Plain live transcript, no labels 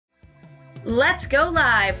Let's go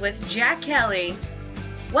live with Jack Kelly.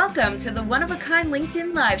 Welcome to the one-of-a-kind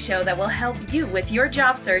LinkedIn live show that will help you with your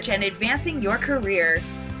job search and advancing your career.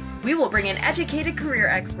 We will bring in educated career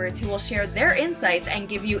experts who will share their insights and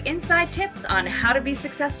give you inside tips on how to be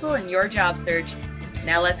successful in your job search.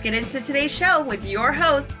 Now let's get into today's show with your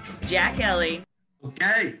host, Jack Kelly.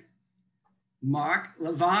 Okay, Marc,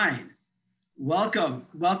 Levine,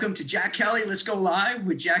 welcome to Jack Kelly. Let's go live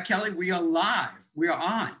with Jack Kelly. We are live. We are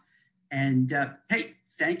on. And hey,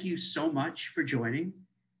 thank you so much for joining.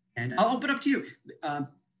 And I'll open up to you.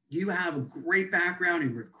 You have a great background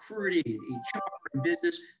in recruiting, in HR, and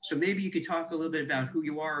business. So maybe you could talk a little bit about who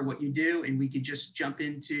you are, what you do, and we could just jump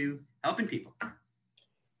into helping people.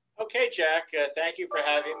 Okay, Jack, thank you for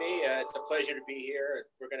having me. It's a pleasure to be here.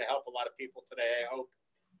 We're going to help a lot of people today, I hope,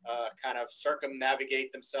 kind of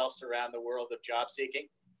circumnavigate themselves around the world of job seeking.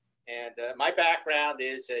 And my background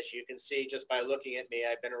is, as you can see, just by looking at me,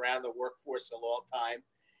 I've been around the workforce a long time.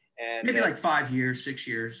 And maybe like 5 years, 6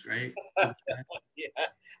 years, right? Yeah,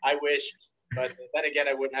 I wish. But then again,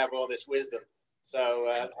 I wouldn't have all this wisdom. So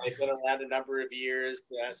I've been around a number of years,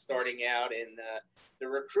 starting out in the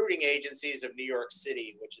recruiting agencies of New York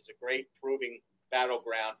City, which is a great proving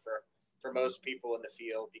battleground for most people in the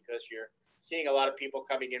field, because you're seeing a lot of people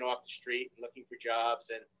coming in off the street and looking for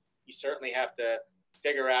jobs. And you certainly have to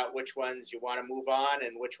figure out which ones you want to move on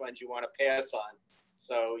and which ones you want to pass on.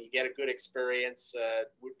 So you get a good experience.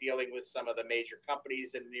 We're dealing with some of the major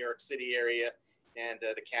companies in the New York City area and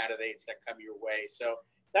the candidates that come your way. So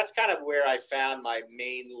that's kind of where I found my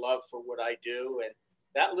main love for what I do. And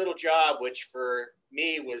that little job, which for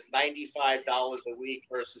me was $95 a week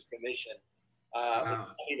versus commission, was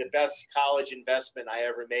probably the best college investment I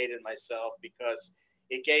ever made in myself, because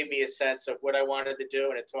it gave me a sense of what I wanted to do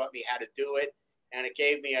and it taught me how to do it. And it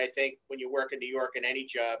gave me, I think, when you work in New York in any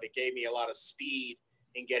job, it gave me a lot of speed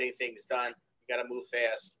in getting things done. You got to move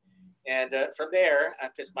fast. And from there,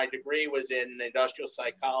 because my degree was in industrial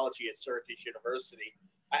psychology at Syracuse University,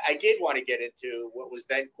 I did want to get into what was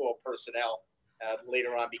then called personnel.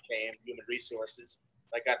 Later on became human resources.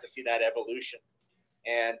 I got to see that evolution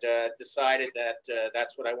and decided that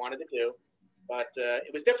that's what I wanted to do. But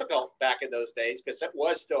it was difficult back in those days because it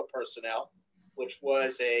was still personnel, which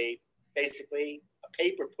was basically a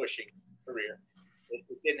paper pushing career. It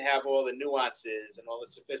didn't have all the nuances and all the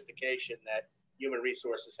sophistication that human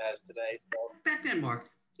resources has today. So, back then, Marc.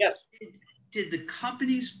 Yes. Did the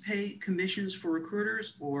companies pay commissions for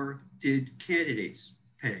recruiters, or did candidates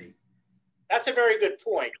pay? That's a very good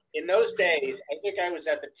point. In those days, I think I was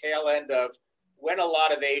at the tail end of when a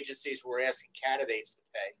lot of agencies were asking candidates to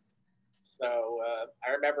pay. So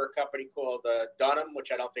I remember a company called Dunham,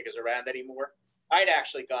 which I don't think is around anymore. I'd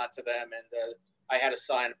actually gone to them and I had to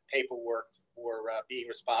sign paperwork for being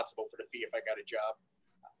responsible for the fee if I got a job.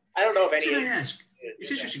 I don't know if any.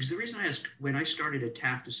 It's interesting because the reason I ask, when I started at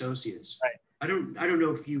Taft Associates, right. I don't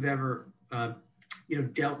know if you've ever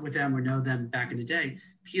dealt with them or know them back in the day.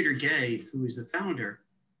 Peter Gay, who is the founder,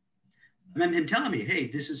 I remember him telling me, "Hey,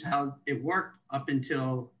 this is how it worked up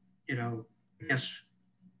until I guess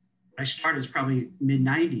I started is probably mid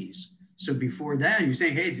 '90s." So before that, you're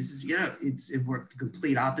saying, "Hey, this is it worked the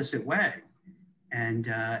complete opposite way," and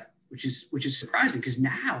which is surprising because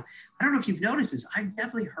now I don't know if you've noticed this. I've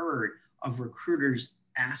definitely heard of recruiters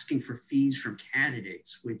asking for fees from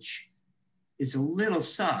candidates, which is a little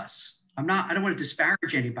sus. I don't want to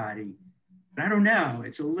disparage anybody, but I don't know.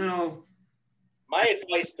 It's a little. My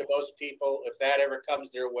advice to most people, if that ever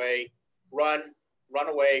comes their way, run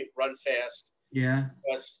away, run fast. Yeah.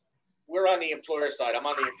 Because we're on the employer side. I'm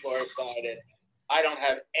on the employer side, and I don't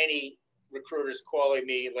have any recruiters calling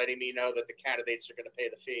me, letting me know that the candidates are going to pay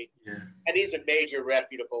the fee. Yeah. And these are major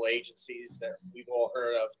reputable agencies that we've all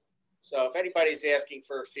heard of. So if anybody's asking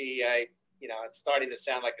for a fee, it's starting to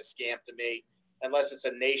sound like a scam to me, unless it's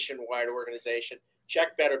a nationwide organization.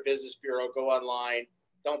 Check Better Business Bureau, go online.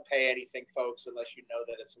 Don't pay anything, folks, unless you know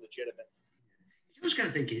that it's legitimate. I was kind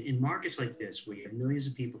of thinking, in markets like this, where you have millions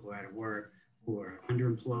of people who are out of work, who are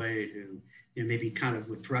underemployed, who maybe kind of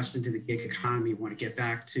were thrust into the gig economy, want to get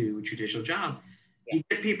back to a traditional job. Yeah. You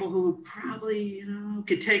get people who probably want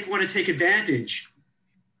to take advantage,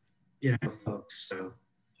 folks. So.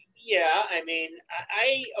 Yeah, I mean,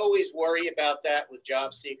 I always worry about that with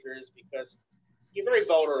job seekers because you're very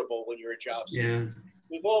vulnerable when you're a job seeker. Yeah.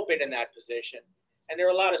 We've all been in that position. And there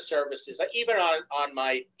are a lot of services, like even on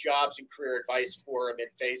my jobs and career advice forum in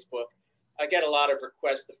Facebook, I get a lot of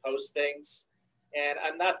requests to post things. And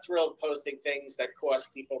I'm not thrilled posting things that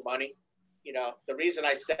cost people money. The reason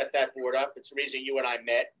I set that board up, it's the reason you and I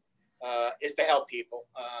met, is to help people.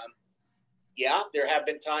 Yeah, there have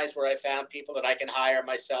been times where I found people that I can hire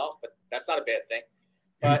myself, but That's not a bad thing.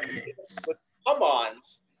 But with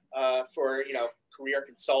come-ons for, career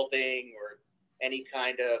consulting or any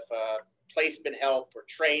kind of placement help or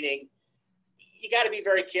training, you got to be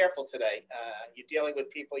very careful today. You're dealing with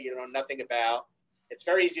people you know nothing about. It's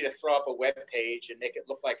very easy to throw up a web page and make it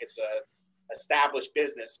look like it's a established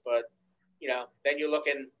business, but then you're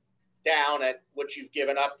looking down at what you've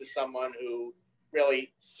given up to someone who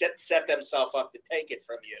really set themselves up to take it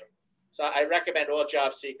from you. So I recommend all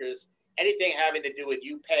job seekers, anything having to do with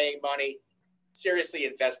you paying money, seriously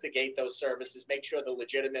investigate those services. Make sure they're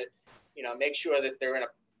legitimate. Make sure that they're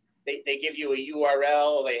they give you a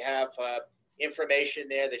URL. They have information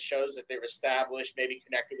there that shows that they're established, maybe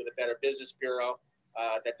connected with a Better Business Bureau,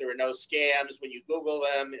 that there are no scams when you Google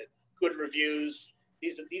them, good reviews.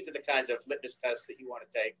 These are the kinds of litmus tests that you want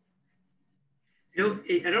to take.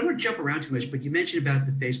 I don't want to jump around too much, but you mentioned about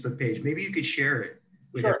the Facebook page. Maybe you could share it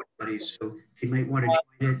with Sure. everybody, so they might want to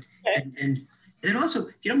join it. Okay. And then also,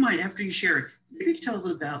 if you don't mind, after you share it, maybe you can tell a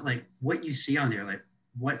little about like what you see on there, like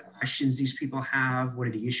what questions these people have, what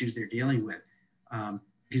are the issues they're dealing with,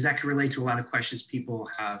 because that can relate to a lot of questions people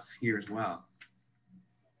have here as well.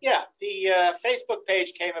 Yeah, the Facebook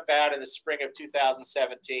page came about in the spring of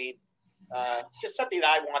 2017. Just something that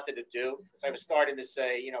I wanted to do, because I was starting to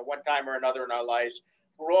say, one time or another in our lives,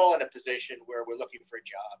 we're all in a position where we're looking for a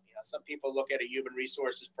job. Some people look at a human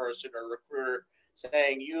resources person or recruiter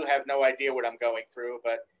saying, you have no idea what I'm going through,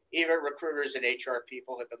 but even recruiters and HR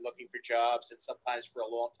people have been looking for jobs, and sometimes for a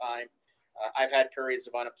long time. I've had periods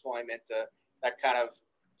of unemployment that kind of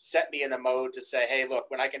set me in the mode to say, hey, look,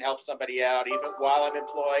 when I can help somebody out, even while I'm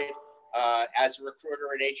employed as a recruiter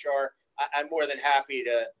in HR, I'm more than happy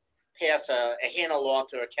to pass a hint along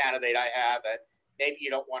to a candidate I have that maybe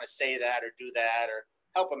you don't want to say that or do that, or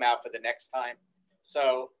help them out for the next time.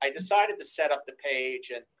 So I decided to set up the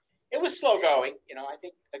page, and it was slow going. I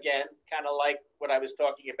think, again, kind of like what I was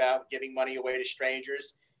talking about, giving money away to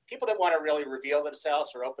strangers, people that want to really reveal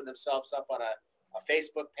themselves or open themselves up on a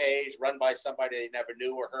Facebook page run by somebody they never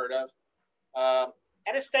knew or heard of.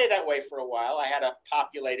 And it stayed that way for a while. I had to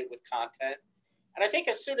populate it with content. And I think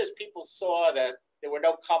as soon as people saw that there were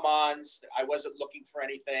no come-ons, I wasn't looking for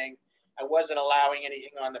anything, I wasn't allowing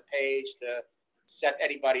anything on the page to set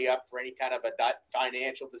anybody up for any kind of a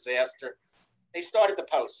financial disaster, they started to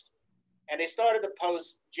post. And they started to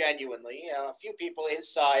post genuinely. A few people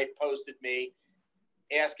inside posted me,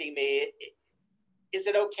 asking me, is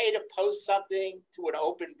it okay to post something to an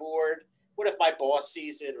open board? What if my boss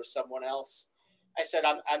sees it or someone else? I said,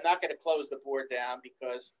 I'm not going to close the board down,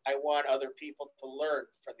 because I want other people to learn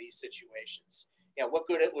from these situations. What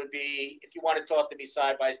good it would be if you want to talk to me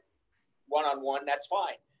side by one-on-one, that's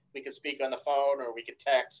fine. We can speak on the phone or we can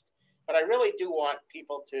text. But I really do want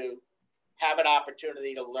people to have an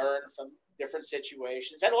opportunity to learn from different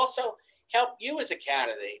situations, and also help you as a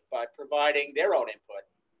candidate by providing their own input.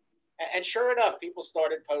 And sure enough, people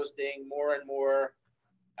started posting more and more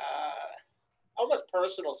almost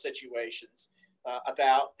personal situations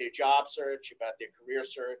about their job search, about their career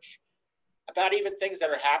search, about even things that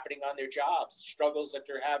are happening on their jobs, struggles that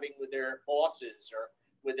they're having with their bosses or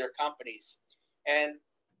with their companies. And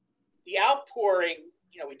the outpouring,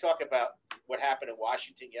 we talk about what happened in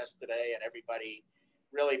Washington yesterday and everybody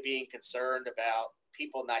really being concerned about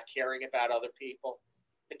people not caring about other people.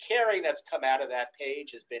 The caring that's come out of that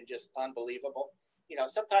page has been just unbelievable.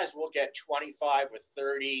 Sometimes we'll get 25 or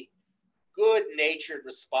 30 good-natured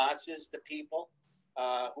responses to people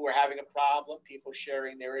who are having a problem, people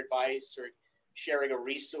sharing their advice or sharing a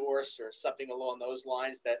resource or something along those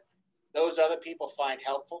lines that those other people find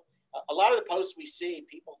helpful. A lot of the posts we see,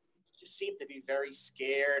 people just seem to be very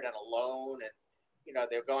scared and alone, and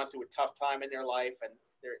they're going through a tough time in their life, and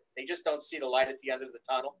they just don't see the light at the end of the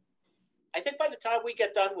tunnel. I think by the time we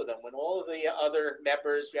get done with them, when all of the other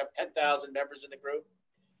members, we have 10,000 members in the group,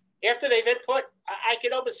 after they've input, I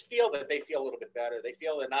can almost feel that they feel a little bit better. They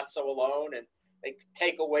feel they're not so alone, and they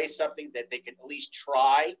take away something that they can at least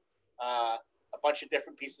try, a bunch of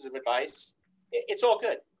different pieces of advice. It's all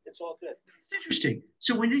good. It's all good. It's interesting.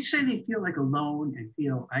 So when they say they feel like alone and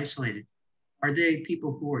feel isolated, are they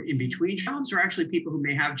people who are in between jobs, or actually people who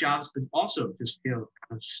may have jobs but also just feel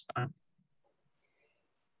kind of stuck?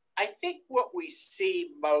 I think what we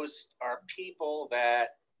see most are people that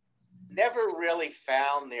never really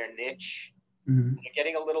found their niche. Mm-hmm. They're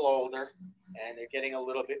getting a little older, and they're getting a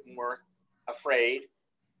little bit more afraid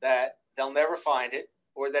that they'll never find it,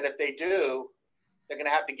 or that if they do, they're going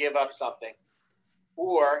to have to give up something,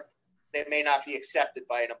 or they may not be accepted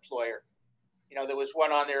by an employer. There was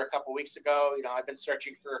one on there a couple of weeks ago. I've been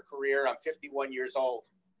searching for a career. I'm 51 years old,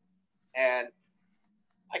 and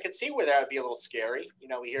I could see where that would be a little scary. You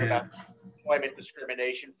know, we hear about employment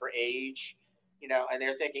discrimination for age, you know, and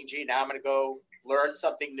they're thinking, gee, now I'm going to go learn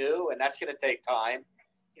something new, and that's going to take time.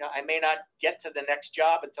 You know, I may not get to the next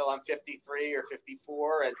job until I'm 53 or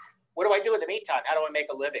 54. And what do I do in the meantime? How do I make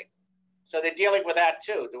a living? So they're dealing with that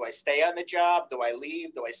too. Do I stay on the job? Do I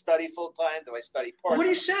leave? Do I study full time? Do I study part time? What do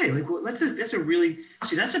you say? Like, well, that's a really,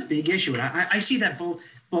 see, that's a big issue. And I see that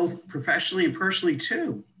both professionally and personally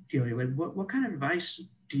too. Dealing with what kind of advice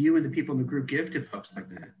do you and the people in the group give to folks like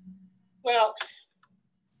that? Well,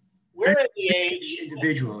 we're in the age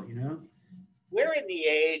individual, you know. We're in the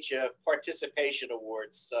age of participation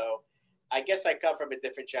awards, so I guess I come from a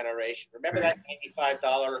different generation. Remember that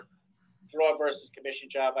 $85 draw versus commission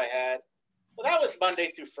job I had? Well, that was Monday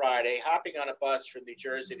through Friday, hopping on a bus from New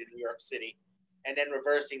Jersey to New York City, and then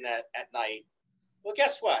reversing that at night. Well,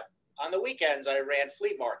 guess what? On the weekends, I ran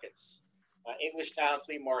flea markets, English Town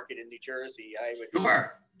Flea Market in New Jersey. I would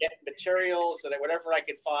get materials that whatever I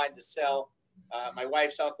could find to sell. My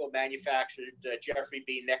wife's uncle manufactured Jeffrey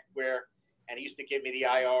B. neckwear, and he used to give me the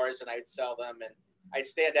IRs, and I'd sell them. And I'd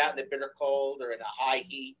stand out in the bitter cold or in a high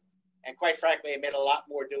heat. And quite frankly, I made a lot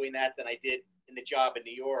more doing that than I did in the job in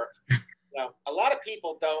New York. Now, a lot of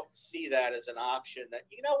people don't see that as an option. That,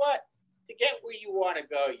 you know what, to get where you want to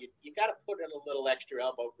go, you got to put in a little extra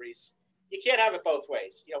elbow grease. You can't have it both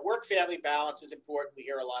ways. You know, work-family balance is important. We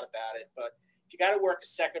hear a lot about it. But if you got to work a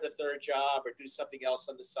second or third job or do something else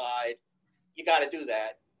on the side, you got to do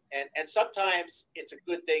that. And sometimes it's a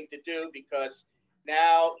good thing to do because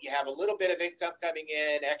now you have a little bit of income coming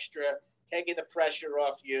in, extra, taking the pressure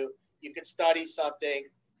off you. You can study something.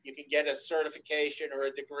 You can get a certification or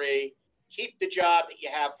a degree. Keep the job that you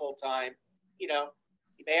have full time. You know,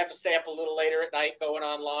 you may have to stay up a little later at night going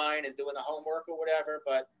online and doing the homework or whatever.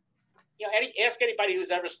 But, you know, ask anybody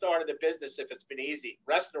who's ever started a business if it's been easy.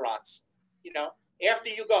 Restaurants, you know.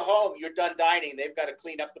 After you go home, you're done dining. They've got to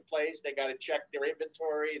clean up the place. They got to check their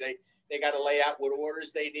inventory. They got to lay out what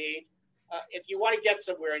orders they need. If you want to get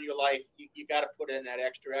somewhere in your life, you got to put in that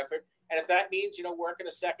extra effort. And if that means, you know, working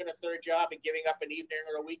a second or third job and giving up an evening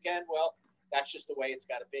or a weekend, well, that's just the way it's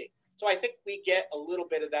got to be. So I think we get a little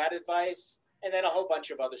bit of that advice and then a whole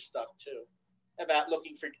bunch of other stuff too about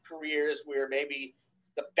looking for careers where maybe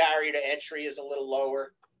the barrier to entry is a little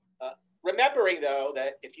lower. Remembering, though,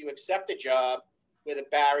 that if you accept a job where the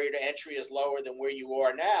barrier to entry is lower than where you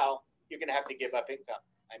are now, you're going to have to give up income.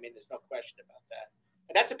 I mean, there's no question about that.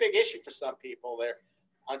 And that's a big issue for some people. They're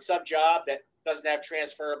on some job that doesn't have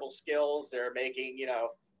transferable skills. They're making, you know,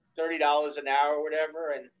 $30 an hour or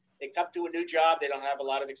whatever, and they come to a new job. They don't have a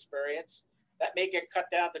lot of experience. That may get cut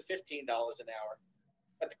down to $15 an hour.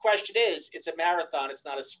 But the question is, it's a marathon. It's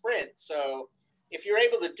not a sprint. So if you're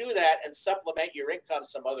able to do that and supplement your income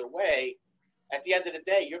some other way, at the end of the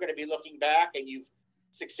day, you're going to be looking back and you've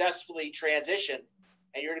successfully transitioned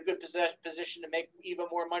and you're in a good position to make even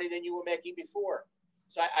more money than you were making before.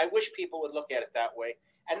 So I wish people would look at it that way.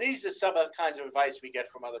 And these are some of the kinds of advice we get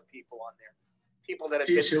from other people on there. People that have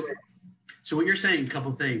been through it. So what you're saying, a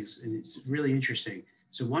couple of things, and it's really interesting.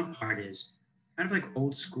 So one part is kind of like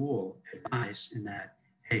old school advice in that,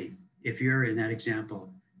 hey, if you're in that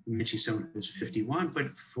example, you mentioned someone who's 51,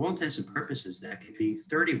 but for all intents and purposes, that could be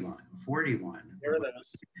 31, 41. There are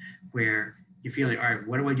those. Where you feel like, all right,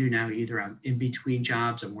 what do I do now? Either I'm in between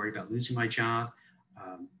jobs, I'm worried about losing my job.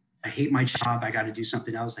 I hate my job, I got to do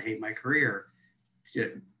something else. I hate my career.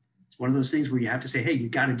 It's one of those things where you have to say, hey, you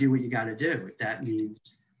got to do what you got to do. If that means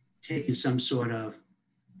taking some sort of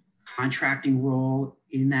contracting role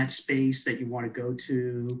in that space that you want to go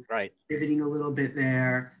to, right, pivoting a little bit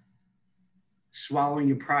there, swallowing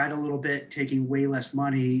your pride a little bit, taking way less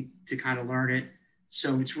money to kind of learn it.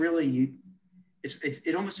 So it's really,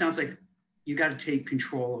 it almost sounds like you got to take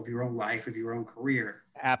control of your own life, of your own career.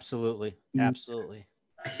 Absolutely. Absolutely.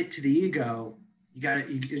 A hit to the ego,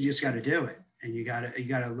 you just got to do it. And you got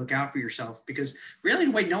to look out for yourself, because really, in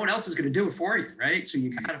a way, no one else is going to do it for you, right? So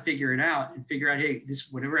you got to figure it out and figure out, hey,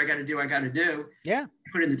 this, whatever I got to do, I got to do. Yeah.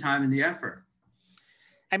 Put in the time and the effort.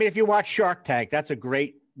 I mean, if you watch Shark Tank, that's a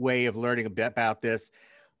great way of learning a bit about this.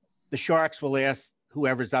 The sharks will ask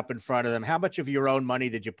whoever's up in front of them, how much of your own money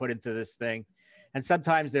did you put into this thing? And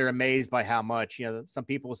sometimes they're amazed by how much. You know, some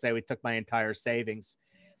people will say, we took my entire savings.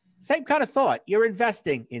 Same kind of thought. You're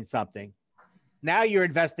investing in something. Now you're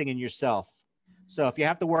investing in yourself. So if you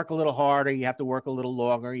have to work a little harder, you have to work a little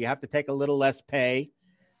longer, you have to take a little less pay,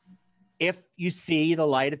 if you see the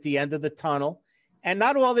light at the end of the tunnel. And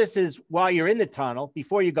not all this is while you're in the tunnel.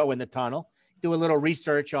 Before you go in the tunnel, do a little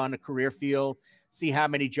research on the career field, see how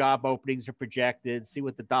many job openings are projected, see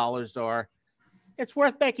what the dollars are. it's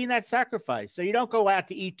worth making that sacrifice. So you don't go out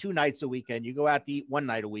to eat 2 nights a weekend. You go out to eat 1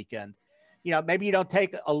 night a weekend. You know, maybe you don't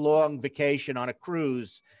take a long vacation on a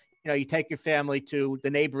cruise. You know, you take your family to the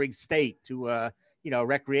neighboring state, to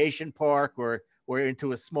recreation park or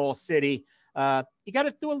into a small city. You got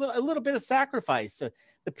to do a little bit of sacrifice.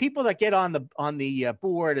 The people that get on the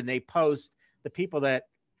board and they post, the people that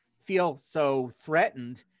feel so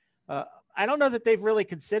threatened, I don't know that they've really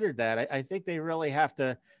considered that. I think they really have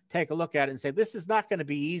to take a look at it and say, this is not going to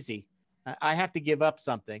be easy. I have to give up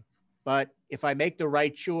something. But if I make the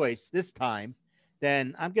right choice this time,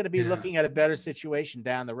 then I'm going to be looking at a better situation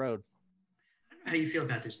down the road. I don't know how you feel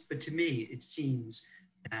about this, but to me, it seems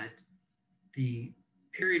that the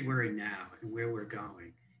period we're in now and where we're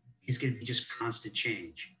going is going to be just constant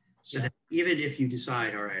change. So that even if you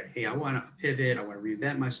decide, all right, hey, I want to pivot, I want to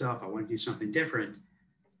reinvent myself, I want to do something different,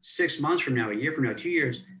 6 months from now, a year from now, 2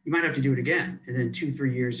 years, you might have to do it again. And then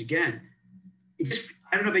 2-3 years again.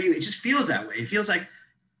 I don't know about you, it just feels that way. It feels like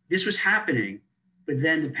this was happening, but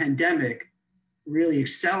then the pandemic really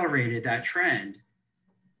accelerated that trend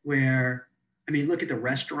where, I mean, look at the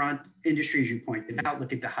restaurant industry, as you pointed out,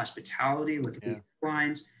 look at the hospitality, look at the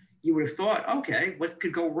airlines. You would have thought, okay, what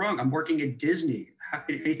could go wrong? I'm working at Disney. How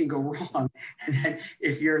could anything go wrong? And then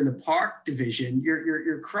if you're in the park division,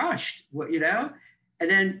 you're crushed, And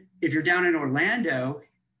then if you're down in Orlando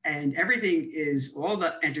and all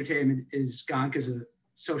the entertainment is gone because of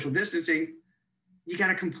social distancing, you got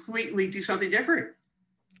to completely do something different.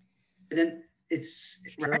 And then it's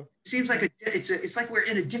right. It seems like it's like we're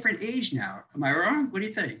in a different age now. Am I wrong? What do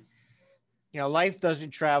you think? You know, life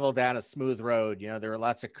doesn't travel down a smooth road. You know, there are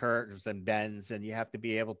lots of curves and bends, and you have to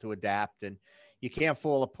be able to adapt. And you can't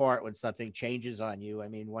fall apart when something changes on you. I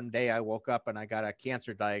mean, one day I woke up and I got a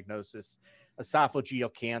cancer diagnosis,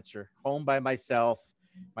 esophageal cancer, home by myself.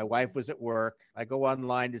 My wife was at work. I go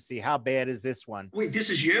online to see how bad is this one. Wait, this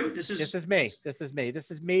is you? This is me.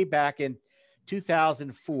 This is me back in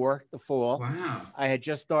 2004, the fall. Wow. I had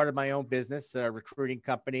just started my own business, a recruiting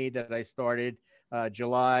company that I started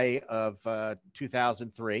July of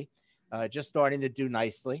 2003, just starting to do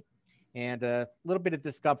nicely. And a little bit of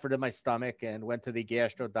discomfort in my stomach, and went to the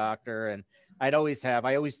gastro doctor. And I always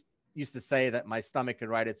used to say that my stomach could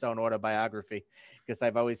write its own autobiography because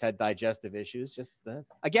I've always had digestive issues. Just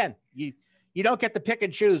again, you don't get to pick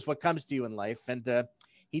and choose what comes to you in life. And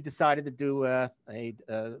he decided to do not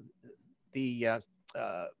the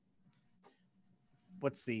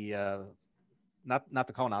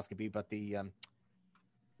colonoscopy, but the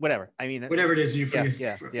whatever. I mean, whatever it is.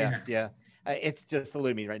 Yeah. It's just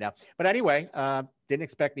eluding me right now. But anyway, didn't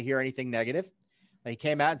expect to hear anything negative. He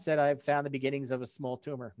came out and said, I've found the beginnings of a small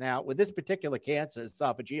tumor. Now, with this particular cancer,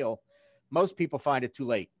 esophageal, most people find it too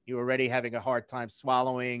late. You're already having a hard time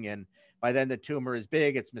swallowing, and by then the tumor is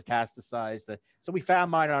big, it's metastasized. So we found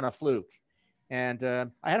mine on a fluke. And I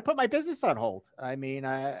had to put my business on hold. I mean,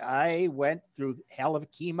 I went through hell of a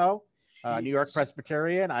chemo, New York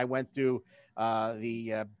Presbyterian. I went through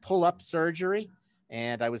the pull-up surgery.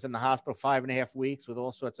 And I was in the hospital 5.5 weeks with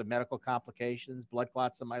all sorts of medical complications, blood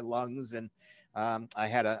clots in my lungs. And I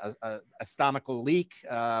had a stomachal leak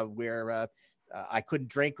where I couldn't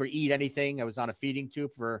drink or eat anything. I was on a feeding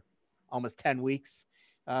tube for almost 10 weeks.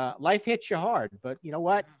 Life hits you hard. But you know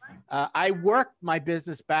what? I worked my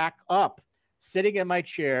business back up, sitting in my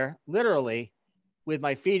chair, literally with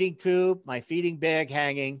my feeding tube, my feeding bag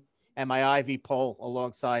hanging, and my IV pole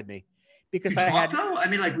alongside me. Because I had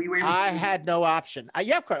no option.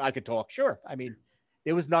 Yeah, of course I could talk. Sure. I mean,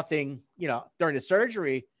 there was nothing, during the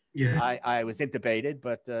surgery, I was intubated,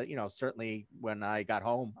 but certainly when I got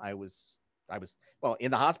home, I was in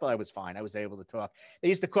the hospital, I was fine. I was able to talk. They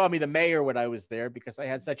used to call me the mayor when I was there because I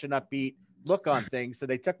had such an upbeat look on things. So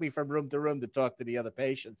they took me from room to room to talk to the other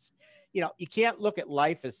patients. You can't look at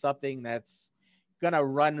life as something that's going to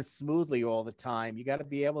run smoothly all the time. You got to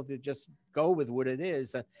be able to just go with what it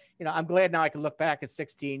is. I'm glad now I can look back at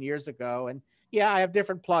 16 years ago, and I have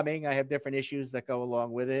different plumbing. I have different issues that go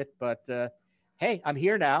along with it, but hey, I'm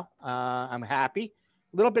here now. I'm happy.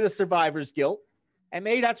 A little bit of survivor's guilt. And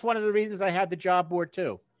maybe that's one of the reasons I had the job board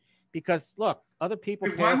too, because look, other people.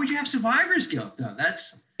 Why would you have survivor's guilt though?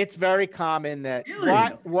 It's very common that really?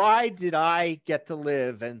 Why did I get to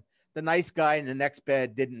live and the nice guy in the next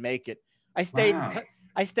bed didn't make it? I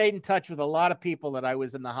stayed in touch with a lot of people that I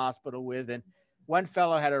was in the hospital with, and one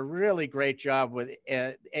fellow had a really great job with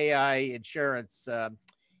AI insurance.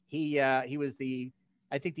 He was the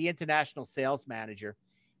international sales manager,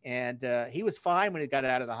 and he was fine when he got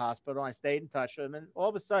out of the hospital. I stayed in touch with him, and all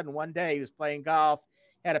of a sudden one day he was playing golf,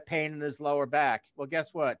 had a pain in his lower back. Well,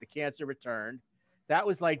 guess what? The cancer returned. That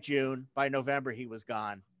was like June. By November, he was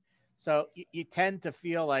gone. So you tend to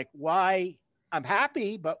feel like, why I'm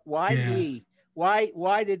happy, but why Yeah. me? Why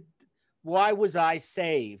was I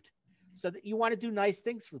saved? So that you want to do nice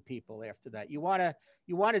things for people after that. You want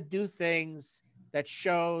to do things that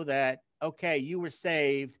show that, okay, you were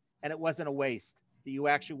saved and it wasn't a waste, that you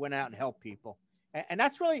actually went out and helped people. And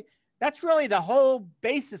that's really the whole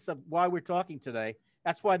basis of why we're talking today.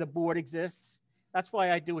 That's why the board exists. That's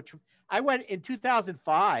why I do it. I went in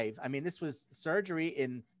 2005. I mean, this was surgery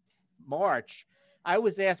in March. I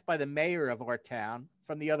was asked by the mayor of our town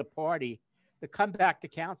from the other party to come back to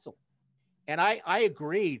council. And I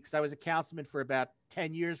agreed, because I was a councilman for about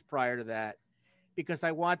 10 years prior to that, because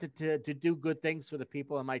I wanted to do good things for the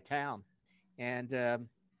people in my town. And,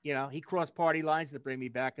 he crossed party lines to bring me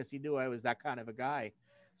back because he knew I was that kind of a guy.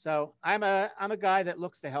 So I'm a guy that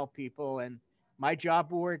looks to help people. And my job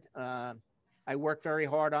board, I work very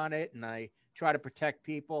hard on it, and I try to protect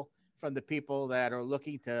people from the people that are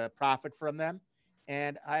looking to profit from them.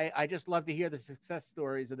 And I just love to hear the success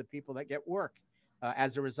stories of the people that get work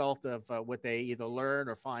as a result of what they either learn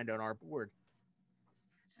or find on our board.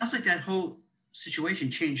 Sounds like that whole situation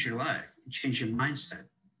changed your life, changed your mindset.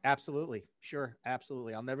 Absolutely. Sure.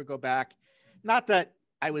 Absolutely. I'll never go back. Not that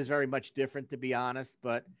I was very much different, to be honest,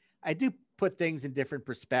 but I do put things in different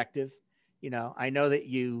perspective. I know that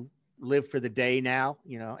you live for the day now.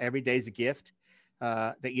 Every day's a gift,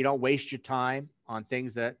 that you don't waste your time on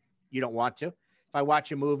things that you don't want to. If I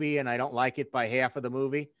watch a movie and I don't like it by half of the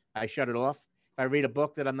movie, I shut it off. If I read a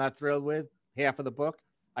book that I'm not thrilled with, half of the book,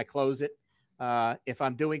 I close it. If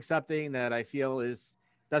I'm doing something that I feel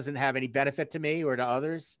doesn't have any benefit to me or to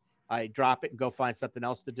others, I drop it and go find something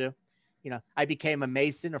else to do. I became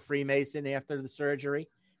a Freemason after the surgery.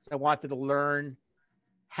 So I wanted to learn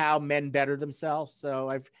how men better themselves. So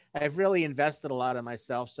I've really invested a lot in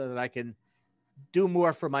myself so that I can do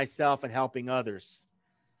more for myself and helping others.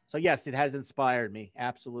 So yes, it has inspired me.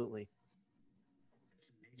 Absolutely.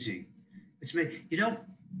 Amazing. It's amazing.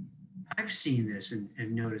 I've seen this and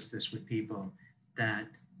noticed this with people that,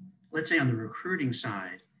 let's say on the recruiting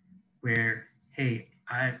side, where, hey,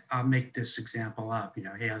 I'll make this example up,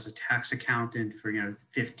 hey, I was a tax accountant for,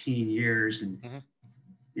 15 years. And,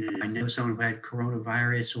 I know someone who had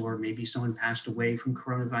coronavirus, or maybe someone passed away from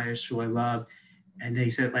coronavirus who I love. And they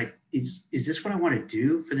said, like, is this what I want to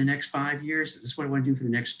do for the next 5 years? Is this what I want to do for the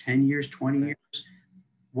next 10 years, 20 years?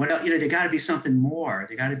 What else? There got to be something more.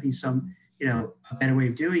 There got to be some, a better way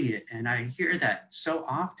of doing it. And I hear that so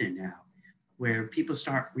often now, where people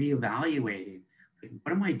start reevaluating, like,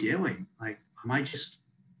 what am I doing? Like, am I just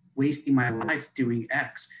wasting my life doing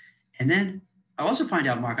X? And then I also find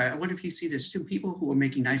out, Mark, I wonder if you see this too, people who are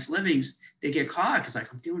making nice livings, they get caught because,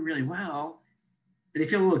 like, I'm doing really well. And they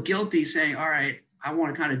feel a little guilty saying, all right, I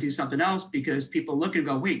want to kind of do something else, because people look and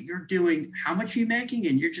go, wait, you're doing, how much are you making?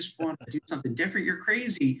 And you're just wanting to do something different. You're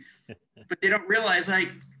crazy. But they don't realize, like,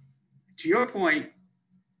 to your point,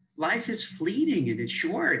 life is fleeting and it's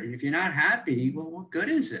short. And if you're not happy, well, what good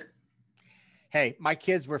is it? Hey, my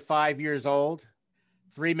kids were 5 years old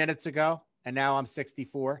 3 minutes ago, and now I'm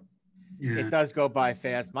 64. Yeah. It does go by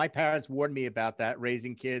fast. My parents warned me about that,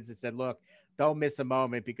 raising kids, and said, look, don't miss a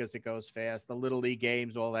moment because it goes fast. The little league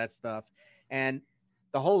games, all that stuff. And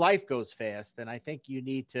the whole life goes fast. And I think you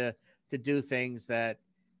need to do things that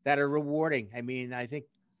are rewarding. I mean, I think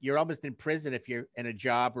you're almost in prison if you're in a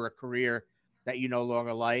job or a career that you no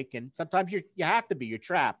longer like. And sometimes you have to be, you're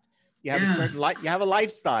trapped. You have a certain you have a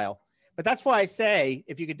lifestyle. But that's why I say,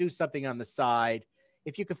 if you could do something on the side,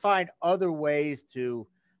 if you could find other ways to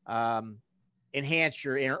enhance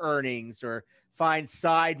your earnings, or find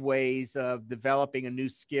side ways of developing a new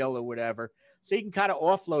skill or whatever, so you can kind of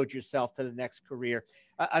offload yourself to the next career.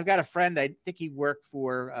 I've got a friend, I think he worked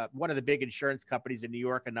for one of the big insurance companies in New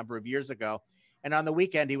York a number of years ago. And on the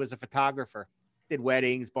weekend, he was a photographer, did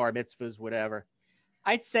weddings, bar mitzvahs, whatever.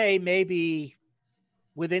 I'd say maybe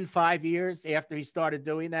within 5 years after he started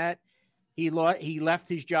doing that, he left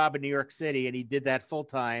his job in New York City and he did that full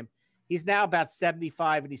time. He's now about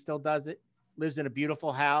 75 and he still does it, lives in a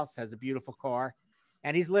beautiful house, has a beautiful car,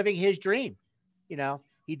 and he's living his dream.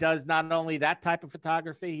 He does not only that type of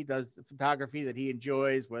photography, he does the photography that he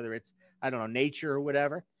enjoys, whether it's, nature or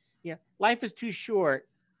whatever. Life is too short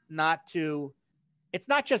it's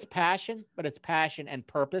not just passion, but it's passion and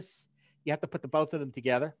purpose. You have to put both of them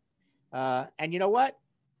together. And you know what?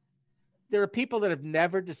 There are people that have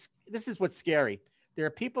never, this is what's scary. There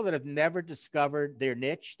are people that have never discovered their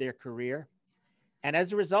niche, their career. And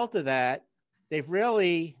as a result of that, they've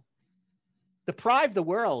really deprived the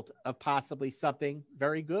world of possibly something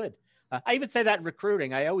very good. I even say that in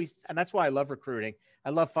recruiting. And that's why I love recruiting. I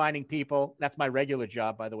love finding people. That's my regular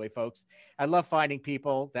job, by the way, folks. I love finding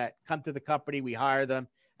people that come to the company. We hire them.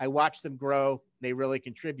 I watch them grow. They really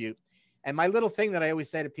contribute. And my little thing that I always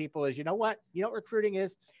say to people is, you know what recruiting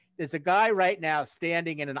is? There's a guy right now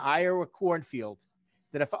standing in an Iowa cornfield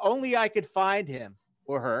that if only I could find him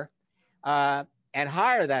or her and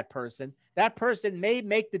hire that person may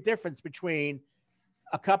make the difference between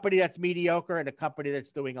a company that's mediocre and a company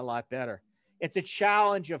that's doing a lot better. It's a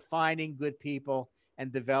challenge of finding good people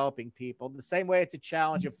and developing people. The same way it's a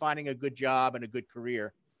challenge of finding a good job and a good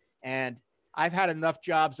career. And I've had enough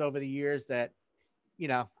jobs over the years that,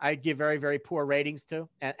 I give very, very poor ratings to.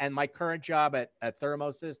 And my current job at Thermo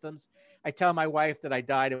Systems, I tell my wife that I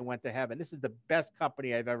died and went to heaven. This is the best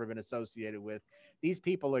company I've ever been associated with. These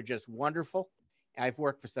people are just wonderful. I've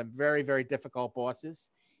worked for some very, very difficult bosses.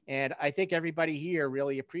 And I think everybody here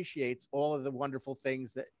really appreciates all of the wonderful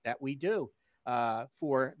things that we do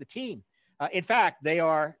for the team. In fact, they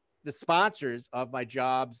are the sponsors of my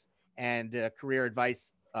jobs and career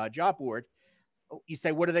advice job board. You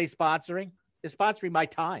say, what are they sponsoring? They're sponsoring my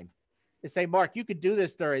time. They say, Mark, you could do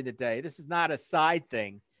this during the day. This is not a side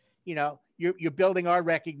thing. You're building our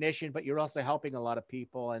recognition, but you're also helping a lot of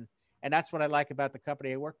people. And that's what I like about the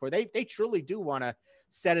company I work for. They truly do want to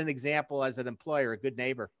set an example as an employer, a good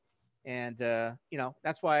neighbor. And,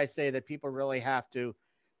 that's why I say that people really have to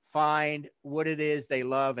find what it is they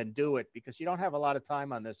love and do it, because you don't have a lot of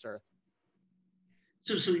time on this earth.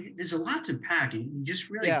 So there's a lot to pack, and you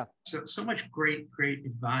just really, so much great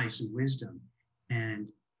advice and wisdom. And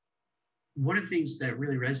one of the things that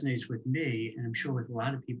really resonates with me, and I'm sure with a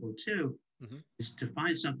lot of people too, is to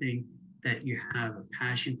find something that you have a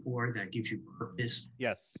passion for, that gives you purpose.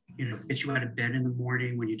 Yes. Gets you out of bed in the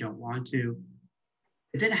morning when you don't want to.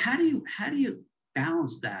 And then how do you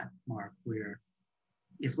balance that, Mark, where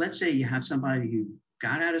if, let's say, you have somebody who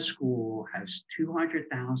got out of school, has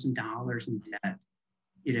 $200,000 in debt,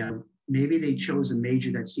 maybe they chose a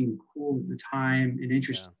major that seemed cool at the time and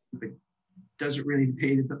interesting, but doesn't really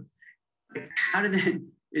pay the bill. Like, how do that?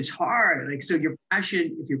 It's hard. Like, so if your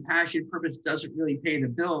passion purpose doesn't really pay the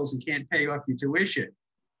bills and can't pay off your tuition,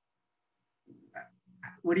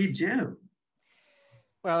 what do you do?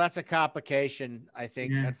 Well, that's a complication, I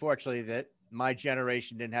think, unfortunately, that my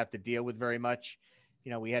generation didn't have to deal with very much.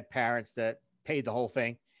 We had parents that paid the whole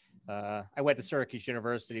thing. I went to Syracuse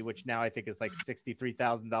University, which now I think is like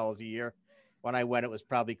 $63,000 a year. When I went, it was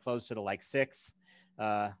probably closer to like $6,000.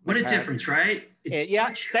 What a difference, right?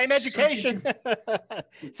 Same education.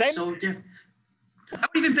 Same. So different. I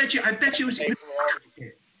would even bet you. I bet you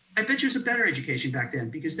it was a better education back then,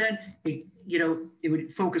 because then it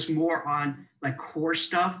would focus more on like core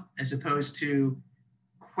stuff as opposed to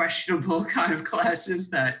questionable kind of classes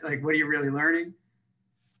that, like, what are you really learning?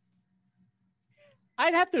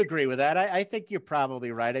 I'd have to agree with that. I think you're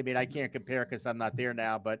probably right. I mean, I can't compare because I'm not there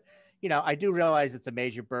now, but I do realize it's a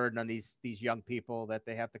major burden on these young people that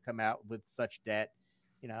they have to come out with such debt.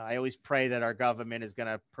 I always pray that our government is going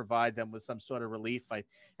to provide them with some sort of relief.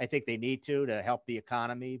 I think they need to help the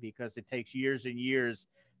economy, because it takes years and years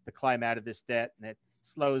to climb out of this debt, and it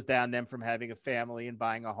slows down them from having a family and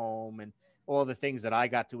buying a home and all the things that I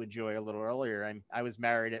got to enjoy a little earlier. I was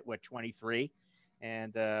married at 23.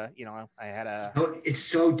 And, I had it's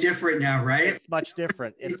so different now, right? It's much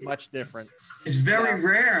different. It's much different. It's very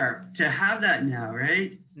rare to have that now,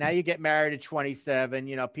 right? Now you get married at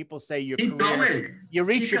 27. People say you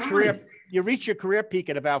reach your career peak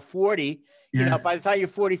at about 40. Yeah. By the time you're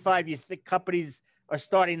 45, you think companies are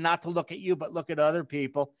starting not to look at you, but look at other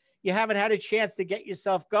people. You haven't had a chance to get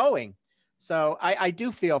yourself going. So I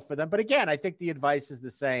do feel for them. But again, I think the advice is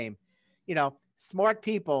the same. Smart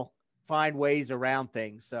people find ways around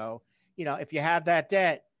things. So, if you have that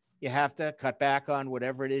debt, you have to cut back on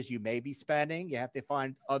whatever it is you may be spending. You have to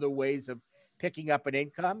find other ways of picking up an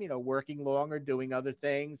income, working longer, doing other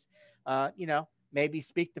things, maybe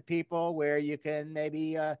speak to people where you can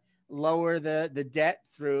maybe lower the debt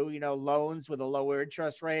through, loans with a lower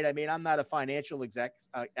interest rate. I mean, I'm not a financial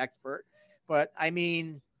expert, but I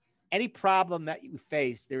mean, any problem that you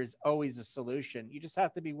face, there's always a solution. You just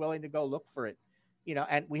have to be willing to go look for it.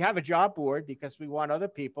 And we have a job board because we want other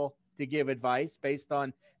people to give advice based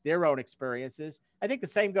on their own experiences. I think the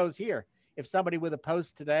same goes here. If somebody with a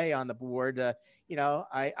post today on the board,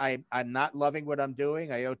 I'm not loving what I'm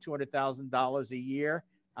doing. I owe $200,000 a year.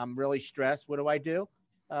 I'm really stressed. What do I do?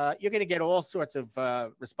 You're going to get all sorts of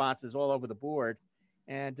responses all over the board.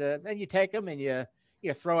 And you take them and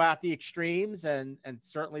you throw out the extremes and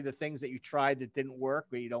certainly the things that you tried that didn't work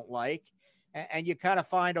or you don't like. And you kind of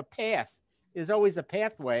find a path. There's always a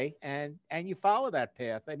pathway, and you follow that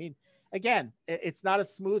path. I mean, again, it's not a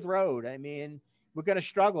smooth road. I mean, we're going to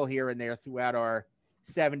struggle here and there throughout our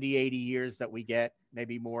 70, 80 years that we get,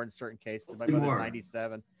 maybe more in certain cases. My brother's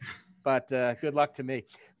 97, but good luck to me.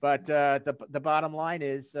 But the bottom line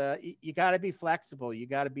is you got to be flexible. You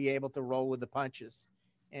got to be able to roll with the punches.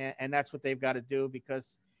 And that's what they've got to do,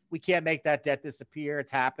 because we can't make that debt disappear.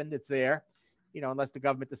 It's happened. It's there, unless the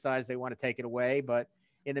government decides they want to take it away. But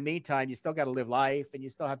in the meantime, you still got to live life, and you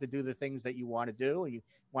still have to do the things that you want to do. You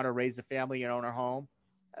want to raise a family and own a home.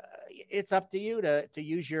 It's up to you to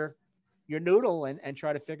use your noodle and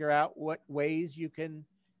try to figure out what ways you can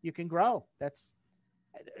grow.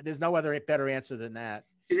 There's no other better answer than that.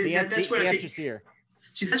 The answer's here.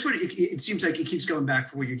 See, that's what it seems like. It keeps going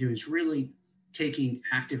back for what you're doing. It's really taking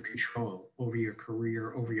active control over your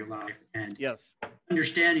career, over your life, and yes,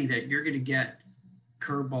 understanding that you're going to get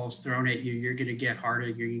curveballs thrown at you. You're going to get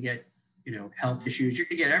heartache. You're going to get, health issues. You're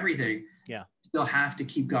going to get everything. Yeah. Still have to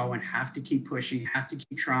keep going, have to keep pushing, have to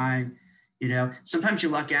keep trying. Sometimes you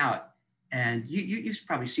luck out, and you've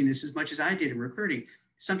probably seen this as much as I did in recruiting.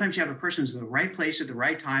 Sometimes you have a person who's in the right place at the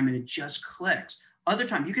right time, and it just clicks. Other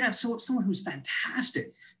times you can have someone who's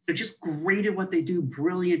fantastic. They're just great at what they do,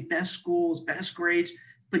 brilliant, best schools, best grades,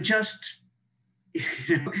 but just,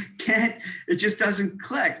 it just doesn't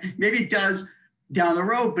click. Maybe it does down the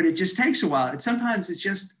road, but it just takes a while. And sometimes it's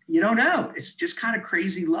just, you don't know. It's just kind of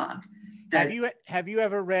crazy luck. Have you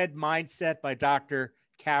ever read Mindset by Dr.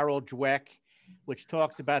 Carol Dweck, which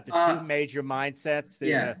talks about the two major mindsets?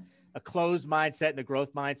 There's a closed mindset and the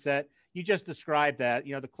growth mindset. You just described that.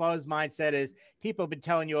 The closed mindset is people have been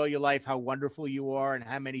telling you all your life how wonderful you are and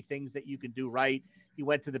how many things that you can do right. You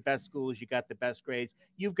went to the best schools, you got the best grades.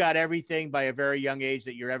 You've got everything by a very young age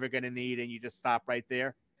that you're ever going to need, and you just stop right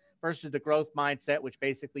there. Versus the growth mindset, which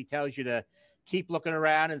basically tells you to keep looking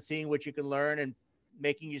around and seeing what you can learn and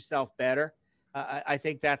making yourself better. I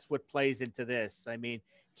think that's what plays into this. I mean,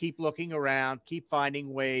 keep looking around, keep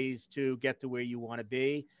finding ways to get to where you want to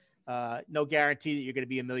be. No guarantee that you're going to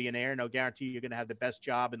be a millionaire. No guarantee you're going to have the best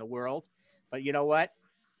job in the world. But you know what?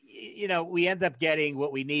 We end up getting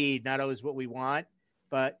what we need, not always what we want,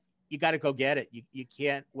 but you got to go get it. You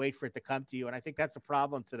can't wait for it to come to you. And I think that's a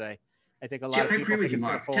problem today. I think a lot of people think it's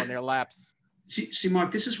going to fall in their laps. See,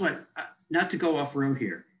 Mark, this is what, not to go off road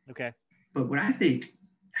here. Okay. But what I think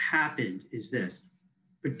happened is this,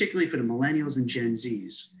 particularly for the millennials and Gen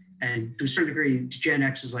Zs, and to a certain degree, Gen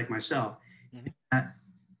Xs like myself,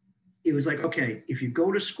 it was like, okay, if you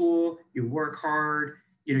go to school, you work hard,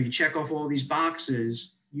 you check off all these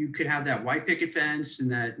boxes, you could have that white picket fence in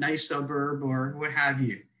that nice suburb or what have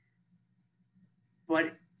you.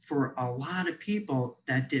 But for a lot of people,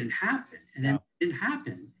 that didn't happen. And then it didn't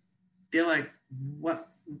happen. They're like,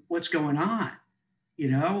 what's going on?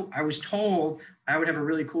 I was told I would have a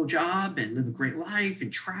really cool job and live a great life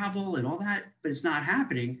and travel and all that, but it's not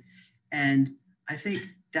happening. And I think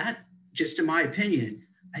that, just in my opinion,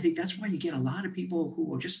 I think that's why you get a lot of people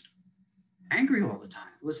who are just angry all the time.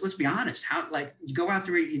 Let's be honest. How, like, you go out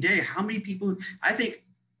through your day, how many people, I think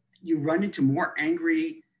you run into more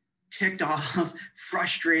angry, ticked off,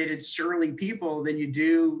 frustrated, surly people than you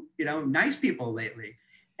do, nice people lately.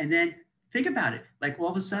 And then think about it. Like, all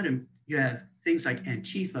of a sudden you have things like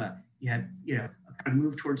Antifa, you have, a kind of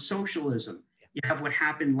move towards socialism. You have what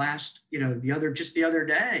happened the other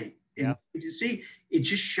day. Yeah. You see, it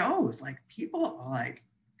just shows like people are like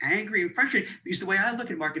angry and frustrated, because the way I look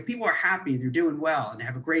at Mark, if people are happy and they're doing well and they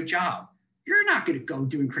have a great job, you're not going to go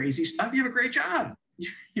doing crazy stuff. You have a great job.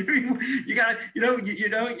 You gotta, you're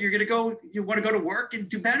going to go, you want to go to work and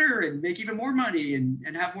do better and make even more money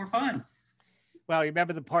and have more fun. Well, you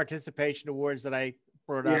remember the participation awards that I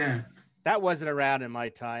brought up? Yeah. That wasn't around in my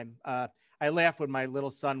time. I laughed when my little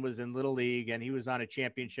son was in Little League and he was on a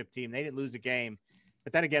championship team. They didn't lose a game.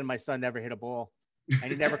 But then again, my son never hit a ball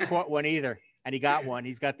and he never caught one either. And he got one.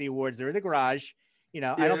 He's got the awards. They're in the garage.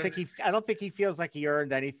 I don't think he feels like he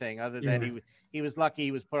earned anything other than he was lucky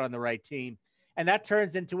he was put on the right team. And that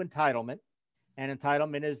turns into entitlement. And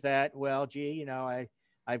entitlement is that, well, gee,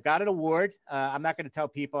 I've got an award. I'm not going to tell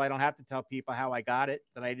people. I don't have to tell people how I got it,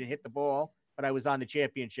 that I didn't hit the ball, but I was on the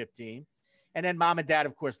championship team. And then mom and dad,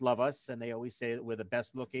 of course, love us. And they always say that we're the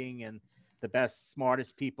best looking and the best,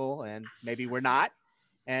 smartest people. And maybe we're not.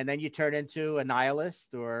 And then you turn into a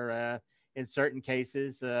nihilist or in certain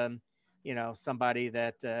cases, somebody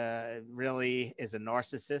that really is a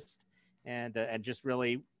narcissist and just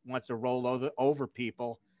really wants to roll over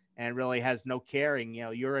people and really has no caring.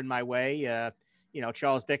 You're in my way.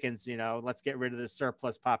 Charles Dickens, let's get rid of the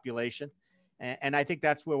surplus population. And I think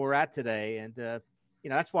that's where we're at today. And,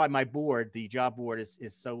 that's why my board, the job board, is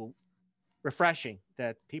so refreshing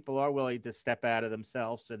that people are willing to step out of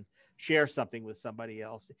themselves and share something with somebody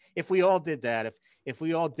else. If we all did that, if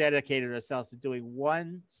we all dedicated ourselves to doing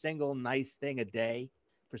one single nice thing a day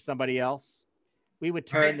for somebody else, we would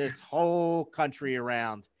turn this whole country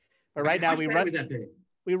around. But right now we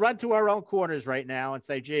run to our own corners right now and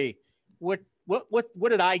say, gee, what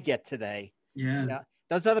did I get today? Yeah. You know,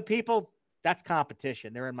 those other people, that's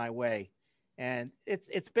competition. They're in my way. And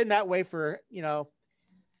it's been that way for,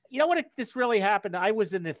 this really happened. I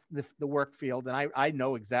was in the work field, and I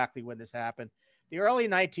know exactly when this happened. The early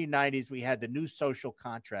 1990s, we had the new social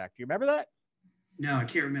contract. You remember that? No, I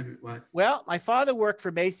can't remember what. Well, my father worked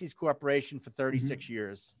for Macy's Corporation for 36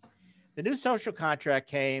 years. The new social contract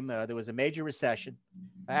came. There was a major recession.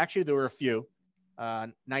 Actually, there were a few.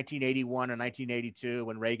 1981 or 1982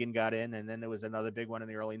 when Reagan got in, and then there was another big one in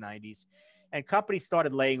the early 90s. And companies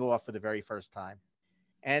started laying off for the very first time.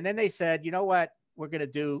 And then they said, you know what? We're going to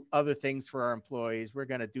do other things for our employees. We're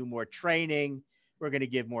going to do more training. We're going to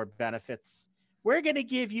give more benefits. We're going to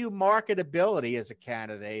give you marketability as a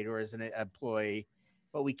candidate or as an employee,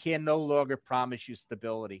 but we can no longer promise you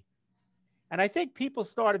stability. And I think people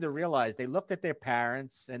started to realize, they looked at their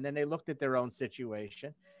parents and then they looked at their own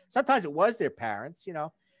situation. Sometimes it was their parents,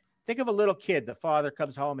 Think of a little kid. The father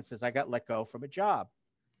comes home and says, I got let go from a job.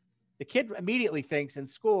 The kid immediately thinks in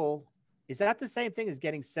school, is that the same thing as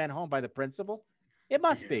getting sent home by the principal? It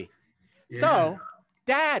must be. Yeah. So,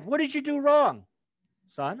 Dad, what did you do wrong?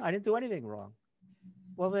 Son, I didn't do anything wrong.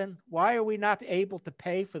 Well, then why are we not able to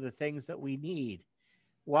pay for the things that we need?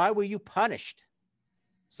 Why were you punished?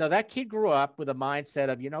 So that kid grew up with a mindset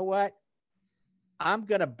of, you know what? I'm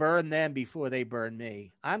going to burn them before they burn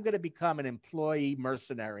me. I'm going to become an employee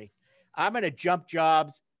mercenary. I'm going to jump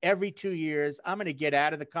jobs every 2 years. I'm going to get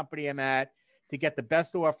out of the company I'm at to get the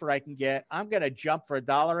best offer I can get. I'm going to jump for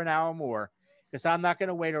 $1 an hour more because I'm not going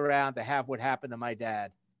to wait around to have what happened to my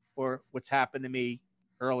dad or what's happened to me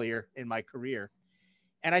earlier in my career.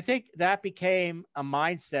 And I think that became a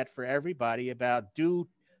mindset for everybody about do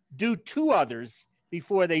to others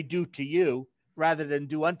before they do to you, rather than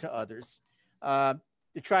do unto others, to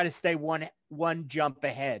try to stay one jump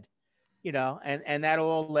ahead, and that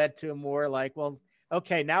all led to more like, well,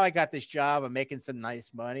 okay, now I got this job. I'm making some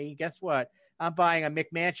nice money. Guess what? I'm buying a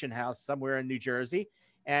McMansion house somewhere in New Jersey,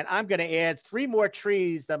 and I'm going to add 3 more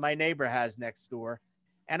trees that my neighbor has next door.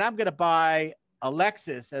 And I'm going to buy a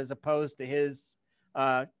Lexus as opposed to his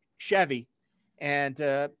Chevy. And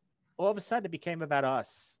all of a sudden it became about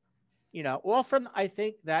us. All from, I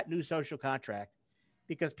think, that new social contract,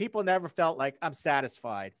 because people never felt like I'm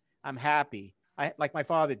satisfied. I'm happy. Like my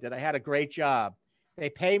father did. I had a great job. They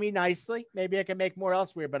pay me nicely. Maybe I can make more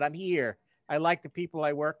elsewhere, but I'm here. I like the people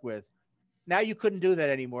I work with. Now you couldn't do that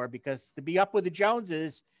anymore, because to be up with the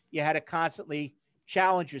Joneses, you had to constantly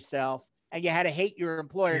challenge yourself, and you had to hate your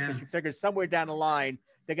employer because you figured somewhere down the line,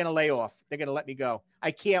 they're going to lay off. They're going to let me go.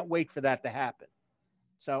 I can't wait for that to happen.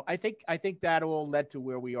 So I think that all led to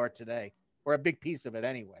where we are today, or a big piece of it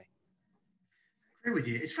anyway. I agree with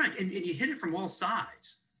you. It's fine. And you hit it from all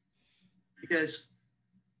sides, because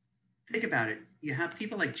think about it. You have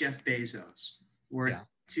people like Jeff Bezos, worth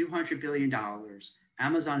 $200 billion.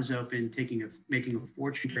 Amazon is open, making a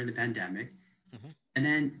fortune during the pandemic. Mm-hmm. And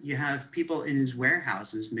then you have people in his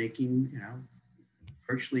warehouses making,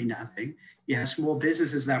 virtually nothing. You have small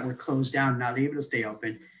businesses that were closed down, not able to stay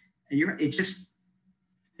open. And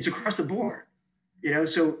it's across the board,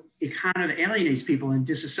 so it kind of alienates people and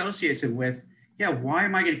disassociates them with, why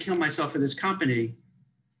am I going to kill myself for this company?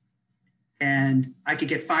 And I could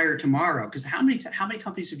get fired tomorrow. Because how many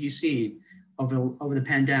companies have you seen over the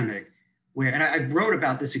pandemic where, and I wrote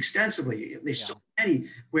about this extensively, there's so many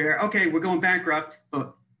where, okay, we're going bankrupt,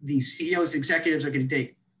 but the CEOs, executives are going to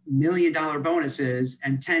take $1 million bonuses,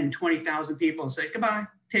 and 10, 20,000 people say, goodbye,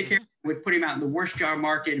 take care. We're putting them out in the worst job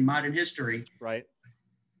market in modern history. Right.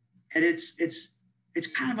 And it's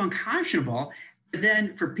kind of unconscionable. But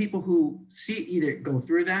then for people who either go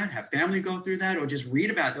through that, have family go through that, or just read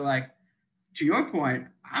about it, they're like, to your point,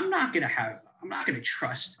 I'm not going to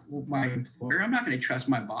trust my employer. I'm not going to trust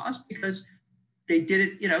my boss, because they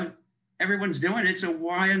did it, everyone's doing it. So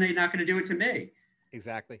why are they not going to do it to me?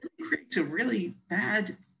 Exactly. It creates a really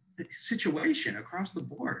bad situation across the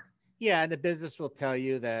board. Yeah. And the business will tell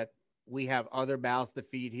you that we have other mouths to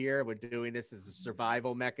feed here. We're doing this as a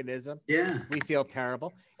survival mechanism. Yeah. We feel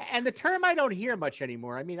terrible. And the term I don't hear much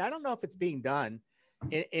anymore. I mean, I don't know if it's being done.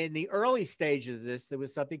 In the early stages of this, there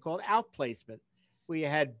was something called outplacement, where you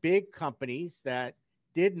had big companies that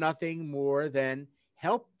did nothing more than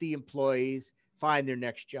help the employees find their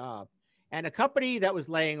next job. And a company that was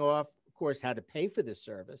laying off, of course, had to pay for this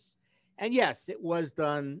service. And yes, it was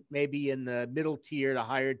done maybe in the middle tier, the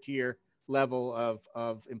higher tier level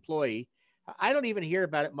of employee. I don't even hear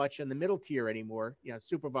about it much in the middle tier anymore. You know,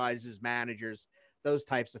 supervisors, managers, those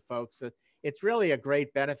types of folks. So it's really a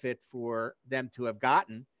great benefit for them to have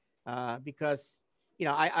gotten because, you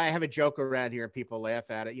know, I have a joke around here and people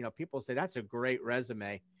laugh at it. You know, people say that's a great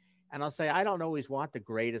resume. And I'll say, I don't always want the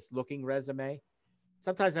greatest looking resume.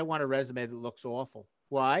 Sometimes I want a resume that looks awful.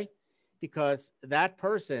 Why? Because that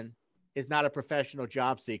person is not a professional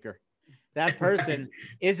job seeker. That person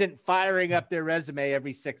isn't firing up their resume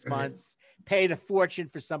every 6 months, paid a fortune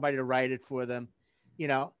for somebody to write it for them. You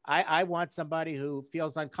know, I want somebody who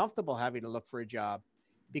feels uncomfortable having to look for a job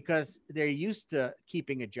because they're used to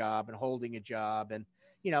keeping a job and holding a job. And,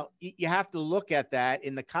 you know, you have to look at that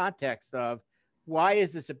in the context of why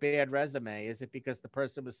is this a bad resume? Is it because the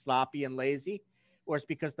person was sloppy and lazy, or it's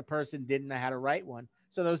because the person didn't know how to write one?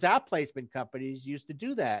 So those outplacement companies used to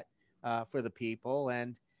do that for the people.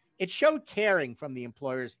 And it showed caring from the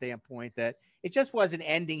employer's standpoint that it just wasn't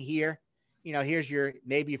ending here. You know, here's your,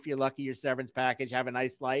 maybe if you're lucky, your severance package, have a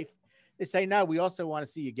nice life. They say, no, we also want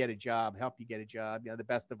to see you get a job, help you get a job, you know, the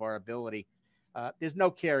best of our ability. There's no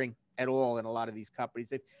caring at all in a lot of these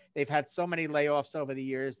companies. They've had so many layoffs over the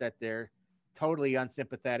years that they're totally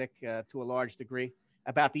unsympathetic to a large degree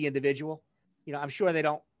about the individual. You know, I'm sure they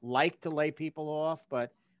don't like to lay people off,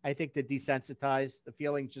 but I think they're desensitized. The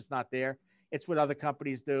feeling's just not there. It's what other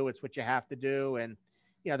companies do. It's what you have to do. And,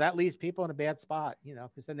 you know, that leaves people in a bad spot, you know,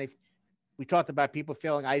 because then we talked about people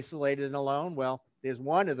feeling isolated and alone. Well, there's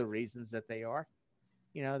one of the reasons that they are,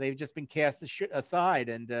 you know, they've just been cast aside.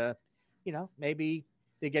 And, you know, maybe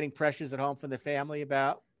they're getting pressures at home from their family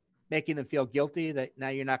about making them feel guilty that now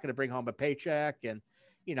you're not going to bring home a paycheck. And,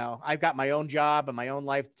 you know, I've got my own job and my own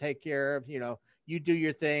life to take care of. You know, you do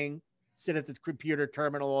your thing, sit at the computer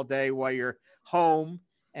terminal all day while you're home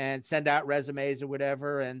and send out resumes or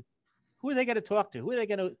whatever. And who are they going to talk to? Who are they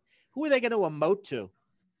going to emote to?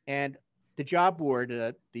 And the job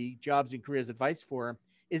board, the Jobs and Careers Advice Forum,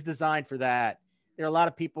 is designed for that. There are a lot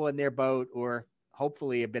of people in their boat, or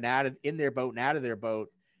hopefully have been in their boat and out of their boat,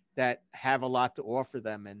 that have a lot to offer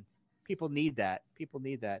them. And people need that. People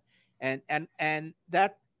need that. And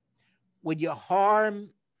that, when you harm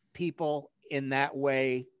people in that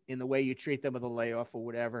way, in the way you treat them with a layoff or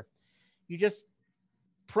whatever, you just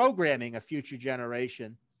programming a future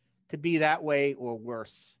generation to be that way or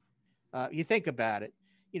worse. You think about it.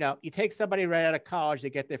 You know, you take somebody right out of college, they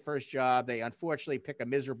get their first job. They unfortunately pick a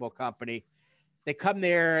miserable company. They come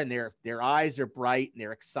there and their eyes are bright and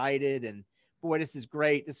they're excited. And boy, this is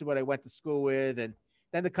great. This is what I went to school with. And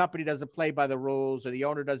then the company doesn't play by the rules, or the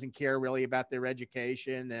owner doesn't care really about their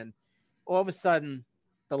education. And all of a sudden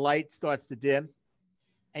the light starts to dim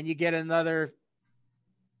and you get another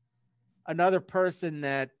person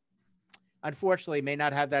that unfortunately may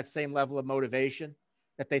not have that same level of motivation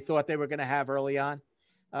that they thought they were going to have early on.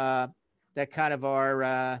 That kind of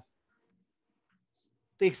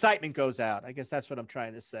the excitement goes out. I guess that's what I'm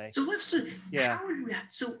trying to say. So how would we,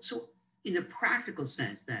 so in the practical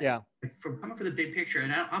sense then, coming from the big picture,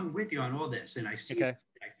 and I'm with you on all this, and I see it,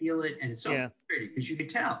 I feel it, and it's so pretty because you could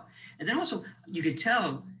tell. And then also you could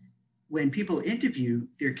tell when people interview,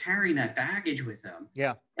 they're carrying that baggage with them.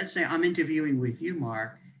 Yeah. Let's say I'm interviewing with you,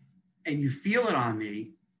 Mark, and you feel it on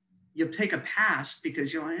me. You'll take a pass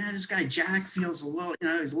because you're like, this guy Jack feels a little,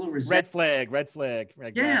 he's a little resentful. Red flag.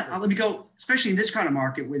 Yeah, let me go, especially in this kind of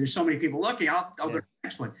market where there's so many people looking. I'll go to the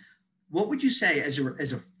next one. What would you say as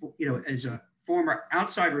a former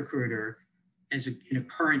outside recruiter, as a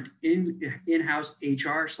current in-house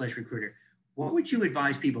HR/recruiter? What would you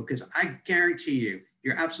advise people? Because I guarantee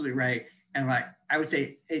you're absolutely right. And I would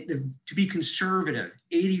say to be conservative,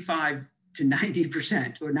 85 to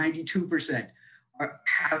 90% or 92%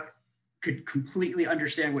 could completely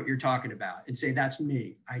understand what you're talking about and say, that's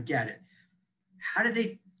me, I get it. How do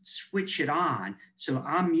they switch it on? So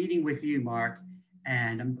I'm meeting with you, Mark,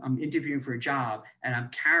 and I'm interviewing for a job, and I'm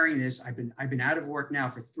carrying this. I've been out of work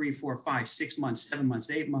now for 3, 4, 5, 6 months, 7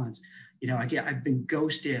 months, 8 months. I've been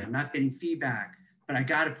ghosted. I'm not getting feedback, but I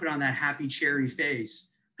got to put on that happy cherry face.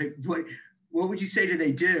 Like, what would you say do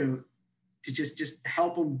they do to just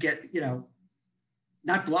help them get,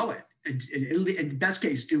 not blow it, and in the best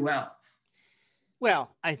case, do well?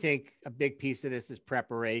 Well, I think a big piece of this is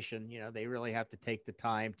preparation. They really have to take the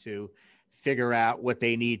time to figure out what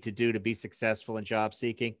they need to do to be successful in job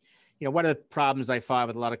seeking. One of the problems I find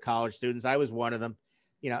with a lot of college students, I was one of them,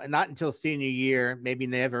 not until senior year, maybe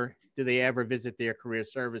never, do they ever visit their career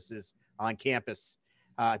services on campus.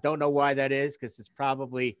 Don't know why that is, because it's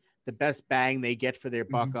probably the best bang they get for their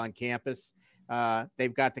buck on campus.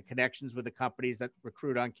 They've got the connections with the companies that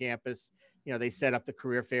recruit on campus. They set up the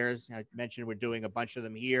career fairs. I mentioned we're doing a bunch of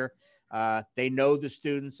them here. They know the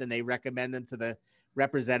students and they recommend them to the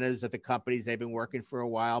representatives at the companies. They've been working for a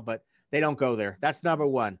while, but they don't go there. That's number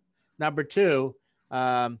one. Number two,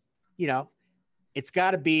 it's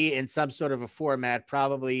got to be in some sort of a format,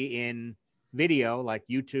 probably in video like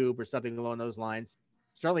YouTube or something along those lines.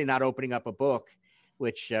 Certainly not opening up a book,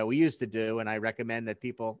 which we used to do. And I recommend that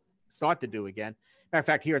people start to do again. Matter of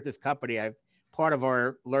fact, here at this company, part of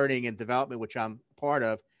our learning and development, which I'm part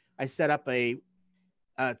of, I set up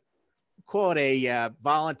call it a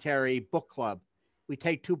voluntary book club. We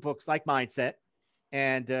take 2 books like Mindset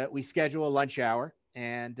and we schedule a lunch hour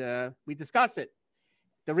and we discuss it.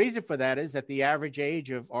 The reason for that is that the average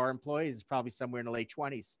age of our employees is probably somewhere in the late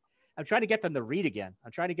 20s. I'm trying to get them to read again.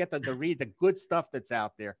 I'm trying to get them to read the good stuff that's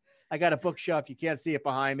out there. I got a bookshelf. You can't see it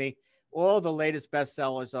behind me. All the latest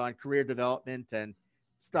bestsellers on career development and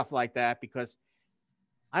stuff like that, because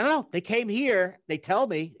I don't know, they came here. They tell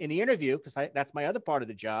me in the interview, because that's my other part of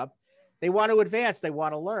the job, they want to advance. They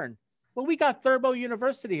want to learn. Well, we got Thurbo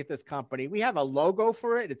University at this company. We have a logo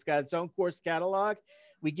for it. It's got its own course catalog.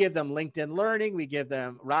 We give them LinkedIn Learning. We give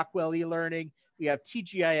them Rockwell e-learning. We have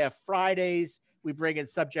TGIF Fridays. We bring in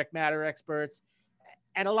subject matter experts.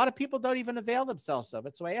 And a lot of people don't even avail themselves of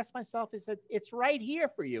it. So I asked myself, I said, it's right here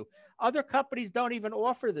for you. Other companies don't even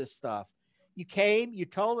offer this stuff. You came, you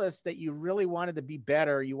told us that you really wanted to be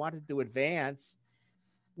better. You wanted to advance.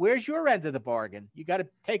 Where's your end of the bargain? You got to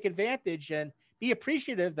take advantage and be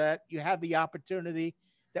appreciative that you have the opportunity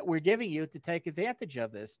that we're giving you to take advantage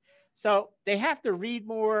of this. So they have to read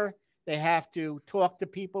more. They have to talk to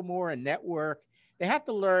people more and network. They have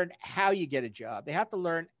to learn how you get a job. They have to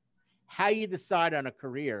learn how you decide on a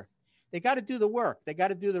career. They got to do the work. They got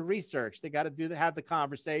to do the research. They got to have the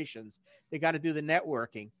conversations. They got to do the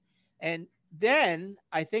networking. And then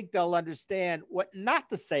I think they'll understand what not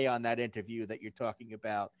to say on that interview that you're talking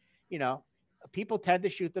about. People tend to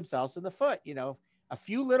shoot themselves in the foot. A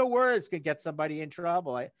few little words could get somebody in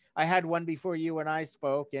trouble. I had one before you and I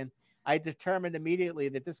spoke, and I determined immediately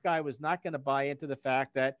that this guy was not going to buy into the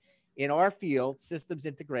fact that in our field, systems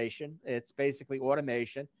integration, it's basically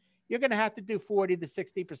automation, you're going to have to do 40 to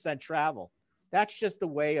 60% travel. That's just the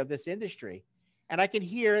way of this industry. And I can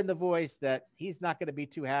hear in the voice that he's not going to be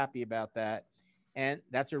too happy about that. And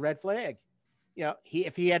that's a red flag.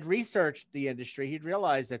 If he had researched the industry, he'd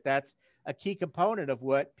realize that that's a key component of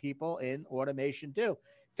what people in automation do.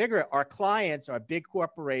 Figure it, our clients are big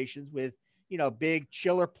corporations with, big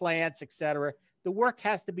chiller plants, et cetera. The work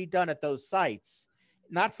has to be done at those sites,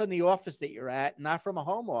 not from the office that you're at, not from a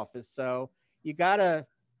home office. So you got to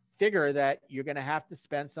figure that you're going to have to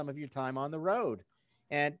spend some of your time on the road.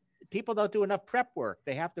 And people don't do enough prep work.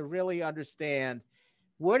 They have to really understand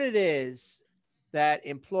what it is that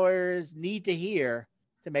employers need to hear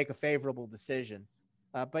to make a favorable decision.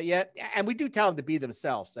 But yet, and we do tell them to be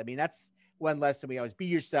themselves. I mean, that's one lesson we always, be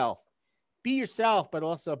yourself, but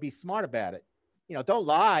also be smart about it. Don't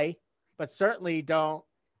lie, but certainly don't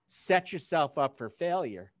set yourself up for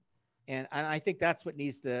failure. And I think that's what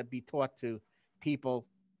needs to be taught to people,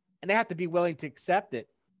 and they have to be willing to accept it.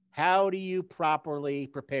 How do you properly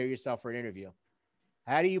prepare yourself for an interview?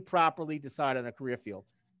 How do you properly decide on a career field?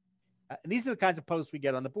 These are the kinds of posts we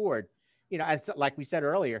get on the board. And like we said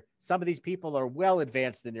earlier, some of these people are well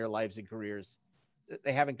advanced in their lives and careers.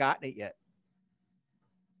 They haven't gotten it yet.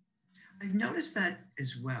 I've noticed that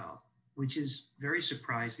as well, which is very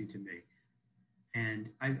surprising to me. And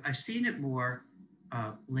I've seen it more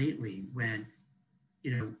lately when,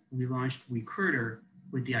 we launched Recruiter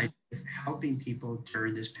with the idea of helping people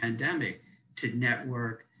during this pandemic to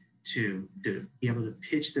network, to be able to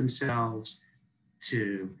pitch themselves,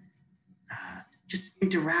 to just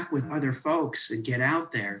interact with other folks and get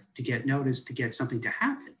out there, to get noticed, to get something to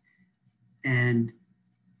happen. And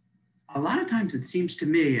a lot of times it seems to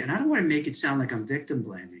me, and I don't want to make it sound like I'm victim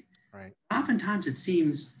blaming, right? Oftentimes it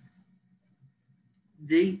seems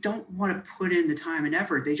they don't want to put in the time and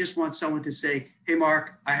effort. They just want someone to say, hey,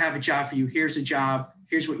 Mark, I have a job for you. Here's a job.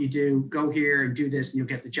 Here's what you do. Go here and do this and you'll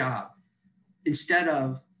get the job. Instead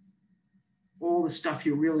of all the stuff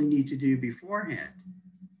you really need to do beforehand.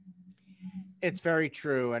 It's very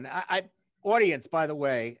true. And audience, by the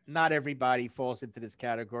way, not everybody falls into this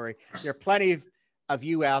category. There are plenty of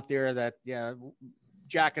you out there that,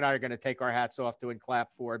 Jack and I are going to take our hats off to and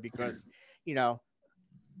clap for, because,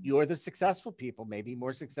 you're the successful people, maybe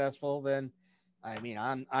more successful than,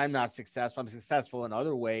 I'm not successful. I'm successful in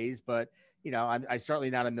other ways, but, I'm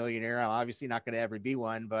certainly not a millionaire. I'm obviously not going to ever be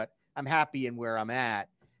one, but I'm happy in where I'm at.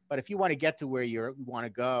 But if you want to get to where you want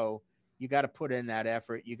to go, you got to put in that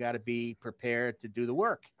effort. You got to be prepared to do the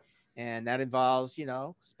work. And that involves,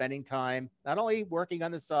 spending time, not only working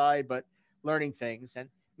on the side, but learning things. And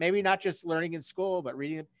maybe not just learning in school, but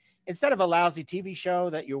reading. Instead of a lousy TV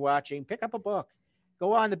show that you're watching, pick up a book,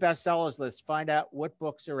 go on the bestsellers list, find out what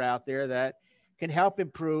books are out there that can help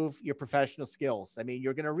improve your professional skills. I mean,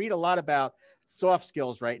 you're going to read a lot about soft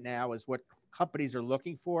skills right now is what companies are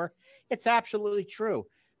looking for. It's absolutely true.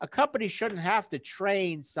 A company shouldn't have to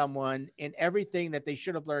train someone in everything that they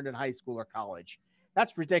should have learned in high school or college.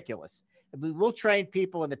 That's ridiculous. We'll train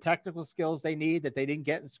people in the technical skills they need that they didn't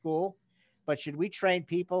get in school. But should we train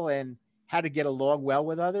people in how to get along well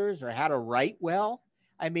with others or how to write well?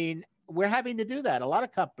 I mean, we're having to do that. A lot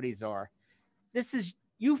of companies are.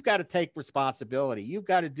 You've got to take responsibility. You've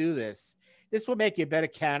got to do this. This will make you a better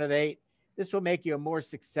candidate. This will make you a more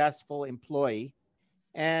successful employee.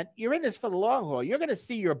 And you're in this for the long haul. You're going to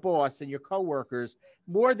see your boss and your coworkers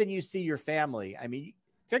more than you see your family. I mean,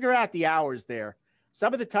 figure out the hours there.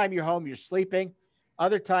 Some of the time you're home, you're sleeping.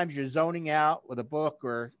 Other times you're zoning out with a book,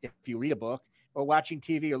 or if you read a book, or watching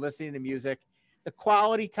TV or listening to music. The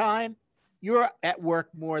quality time, you're at work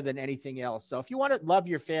more than anything else. So if you want to love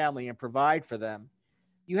your family and provide for them,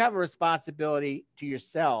 you have a responsibility to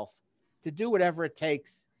yourself to do whatever it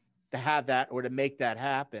takes to have that or to make that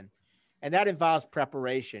happen. And that involves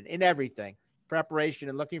preparation in everything. Preparation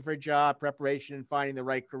in looking for a job, preparation in finding the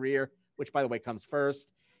right career, which, by the way, comes first.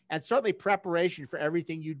 And certainly preparation for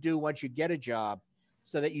everything you do once you get a job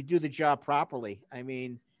so that you do the job properly. I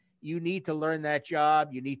mean, you need to learn that job.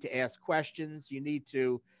 You need to ask questions. You need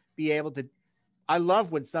to be able to. I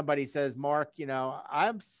love when somebody says, Mark,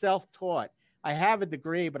 I'm self-taught. I have a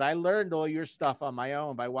degree, but I learned all your stuff on my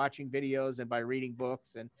own by watching videos and by reading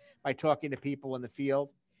books and by talking to people in the field.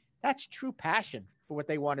 That's true passion for what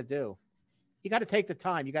they want to do. You got to take the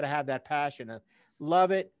time. You got to have that passion.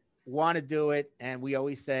 Love it, want to do it. And we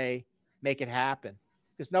always say, make it happen,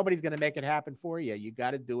 because nobody's going to make it happen for you. You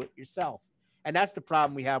got to do it yourself. And that's the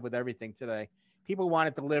problem we have with everything today. People want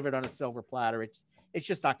it delivered on a silver platter. It's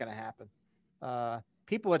just not going to happen.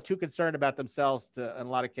 People are too concerned about themselves in a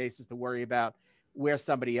lot of cases to worry about where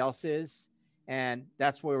somebody else is. And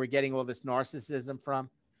that's where we're getting all this narcissism from.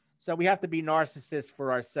 So we have to be narcissists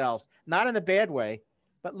for ourselves, not in a bad way,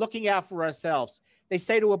 but looking out for ourselves. They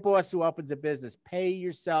say to a boss who opens a business, pay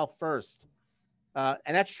yourself first. And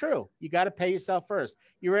that's true. You got to pay yourself first.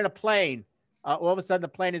 You're in a plane. All of a sudden the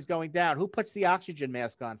plane is going down. Who puts the oxygen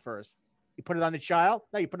mask on first? You put it on the child?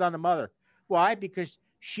 No, you put it on the mother. Why? Because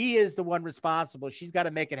she is the one responsible. She's got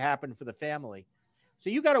to make it happen for the family.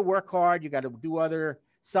 So you got to work hard. You got to do other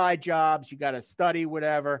side jobs. You got to study,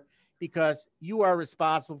 whatever, because you are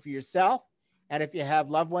responsible for yourself. And if you have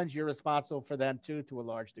loved ones, you're responsible for them too, to a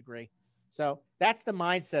large degree. So that's the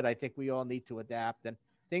mindset I think we all need to adapt, and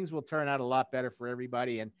things will turn out a lot better for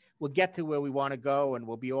everybody, and we'll get to where we want to go, and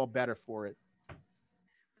we'll be all better for it. That's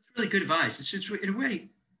really good advice. It's in a way,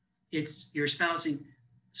 you're espousing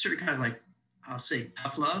certain kind of, like, I'll say,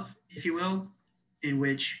 tough love, if you will, in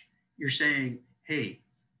which you're saying, hey,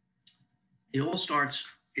 it all starts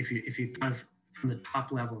if you kind of from the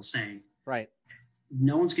top level saying, right,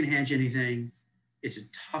 no one's going to hand you anything. It's a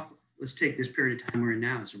tough, let's take this period of time we're in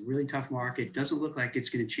now. It's a really tough market. It doesn't look like it's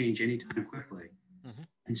going to change anytime quickly. Mm-hmm.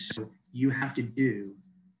 And so you have to do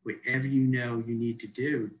whatever you know you need to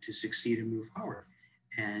do to succeed and move forward.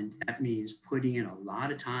 And that means putting in a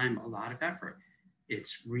lot of time, a lot of effort.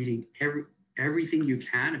 It's reading everything you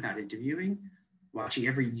can about interviewing, watching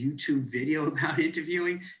every YouTube video about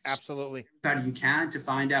interviewing. Absolutely. About you can to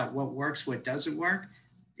find out what works, what doesn't work.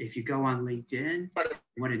 If you go on LinkedIn,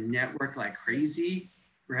 you want to network like crazy,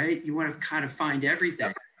 right? You want to kind of find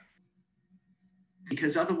everything,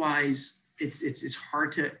 because otherwise it's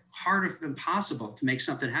harder than impossible to make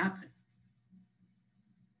something happen.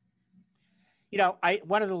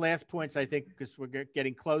 One of the last points I think, because we're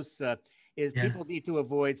getting close, is people need to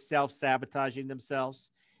avoid self-sabotaging themselves.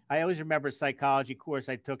 I always remember a psychology course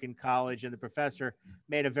I took in college, and the professor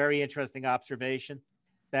made a very interesting observation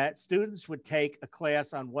that students would take a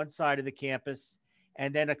class on one side of the campus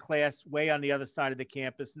and then a class way on the other side of the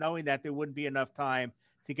campus, knowing that there wouldn't be enough time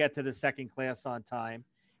to get to the second class on time.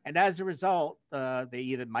 And as a result, they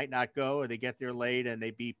either might not go or they get there late and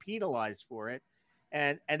they be penalized for it.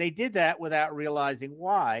 And they did that without realizing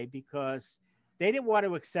why, because they didn't want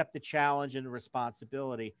to accept the challenge and the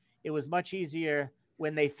responsibility. It was much easier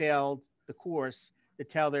when they failed the course to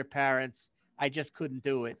tell their parents, I just couldn't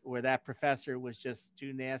do it, or that professor was just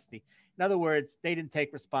too nasty. In other words, they didn't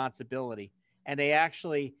take responsibility, and they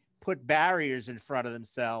actually put barriers in front of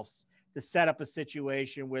themselves to set up a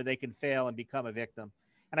situation where they can fail and become a victim.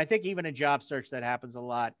 And I think even in job search, that happens a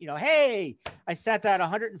lot. Hey, I sent out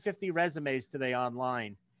 150 resumes today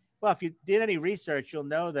online. Well, if you did any research, you'll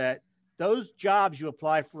know that those jobs you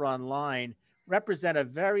apply for online represent a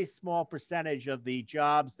very small percentage of the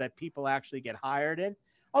jobs that people actually get hired in.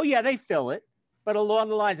 Oh, yeah, they fill it. But along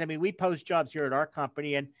the lines, I mean, we post jobs here at our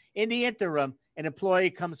company, and in the interim, an employee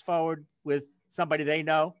comes forward with somebody they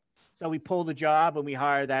know. So we pull the job and we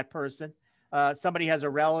hire that person. Somebody has a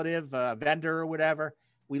relative, a vendor or whatever.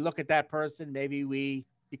 We look at that person. Maybe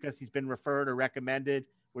because he's been referred or recommended,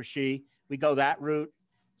 or we go that route.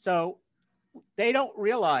 So they don't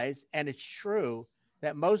realize, and it's true,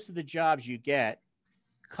 that most of the jobs you get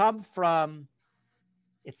come from,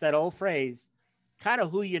 it's that old phrase, kind of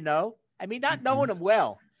who you know. I mean, not knowing them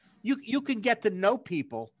well. You can get to know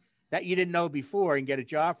people that you didn't know before and get a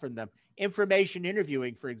job from them. Information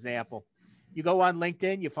interviewing, for example. You go on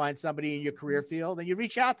LinkedIn, you find somebody in your career field, and you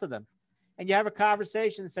reach out to them. And you have a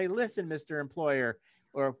conversation and say, listen, Mr. Employer,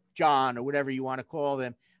 or John, or whatever you want to call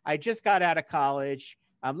them. I just got out of college.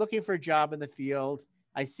 I'm looking for a job in the field.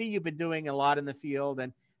 I see you've been doing a lot in the field,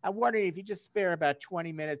 and I'm wondering if you just spare about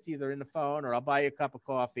 20 minutes either in the phone or I'll buy you a cup of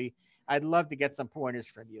coffee. I'd love to get some pointers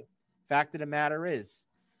from you. Fact of the matter is,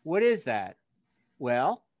 what is that?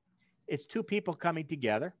 Well, it's two people coming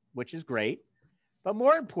together, which is great. But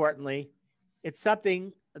more importantly, it's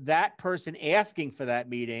something that person asking for that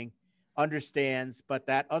meeting understands, but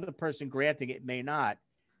that other person granting it may not.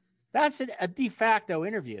 That's a de facto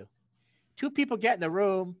interview. Two people get in the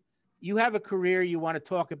room. You have a career you want to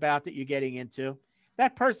talk about that you're getting into.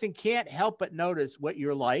 That person can't help but notice what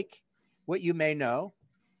you're like, what you may know.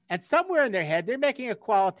 And somewhere in their head, they're making a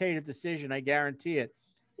qualitative decision, I guarantee it.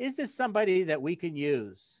 Is this somebody that we can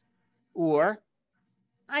use? Or,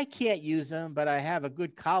 I can't use them, but I have a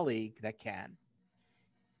good colleague that can.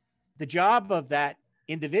 The job of that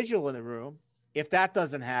individual in the room, if that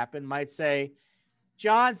doesn't happen, might say,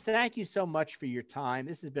 John, thank you so much for your time.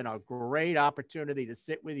 This has been a great opportunity to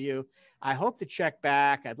sit with you. I hope to check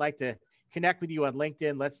back. I'd like to connect with you on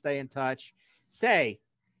LinkedIn. Let's stay in touch. Say,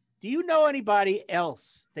 do you know anybody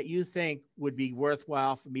else that you think would be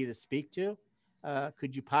worthwhile for me to speak to?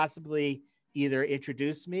 Could you possibly either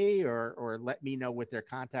introduce me or let me know what their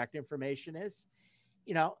contact information is?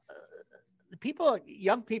 Young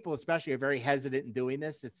people especially, are very hesitant in doing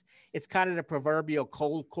this. It's kind of the proverbial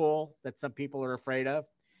cold call that some people are afraid of.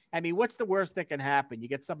 I mean, what's the worst that can happen? You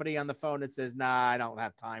get somebody on the phone that says, nah, I don't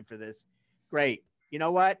have time for this. Great. You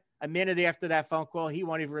know what? A minute after that phone call, he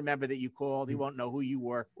won't even remember that you called. He won't know who you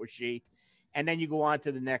were or she. And then you go on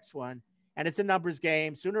to the next one. And it's a numbers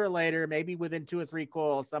game. Sooner or later, maybe within 2 or 3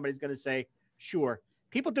 calls, somebody's going to say, sure.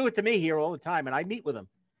 People do it to me here all the time, and I meet with them.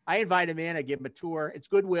 I invite them in. I give them a tour. It's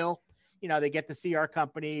goodwill. They get to see our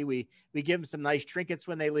company. We give them some nice trinkets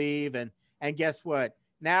when they leave. And guess what?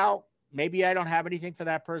 Now, maybe I don't have anything for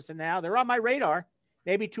that person now. They're on my radar.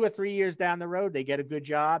 Maybe 2 or 3 years down the road, they get a good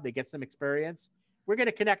job. They get some experience. We're going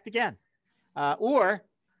to connect again. Or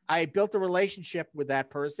I built a relationship with that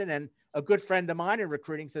person, and a good friend of mine in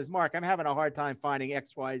recruiting says, Mark, I'm having a hard time finding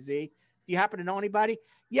XYZ. Do you happen to know anybody?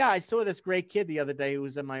 Yeah, I saw this great kid the other day who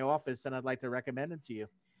was in my office, and I'd like to recommend him to you.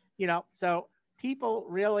 So people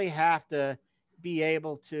really have to be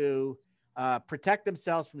able to protect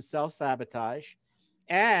themselves from self-sabotage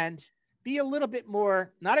and be a little bit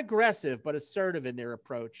more, not aggressive, but assertive in their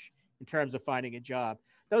approach in terms of finding a job.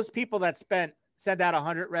 Those people that send out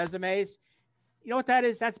 100 resumes, you know what that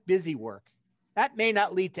is? That's busy work. That may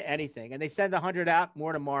not lead to anything. And they send 100 out,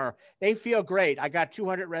 more tomorrow. They feel great. I got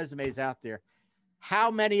 200 resumes out there. How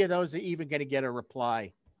many of those are even going to get a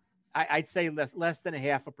reply? I'd say less than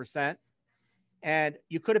 0.5%. And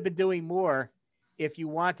you could have been doing more if you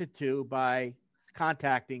wanted to by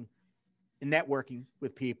contacting and networking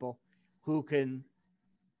with people who can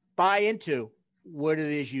buy into what it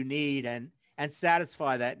is you need and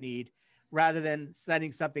satisfy that need, rather than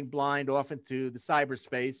sending something blind off into the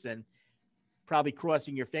cyberspace and probably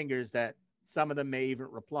crossing your fingers that some of them may even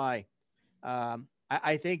reply.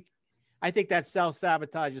 I think that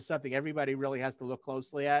self-sabotage is something everybody really has to look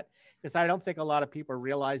closely at, because I don't think a lot of people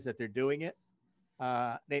realize that they're doing it.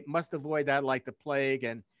 They must avoid that like the plague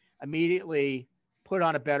and immediately put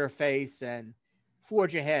on a better face and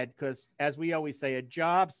forge ahead. Because as we always say, a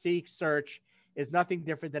job search is nothing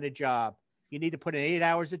different than a job. You need to put in 8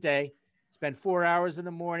 hours a day, spend 4 hours in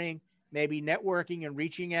the morning, maybe networking and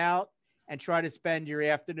reaching out, and try to spend your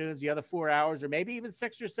afternoons, the other 4 hours, or maybe even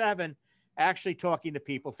 6 or 7, actually talking to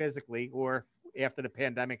people physically, or after the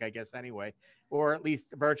pandemic, I guess, anyway, or at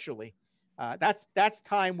least virtually. That's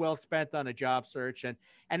time well spent on a job search.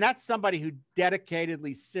 And that's somebody who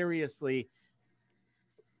dedicatedly, seriously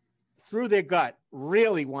through their gut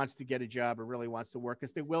really wants to get a job or really wants to work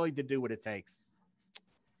because they're willing to do what it takes.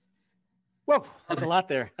 Whoa, that's a lot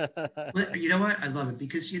there. You know what? I love it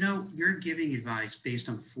because, you're giving advice based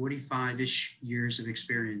on 45-ish years of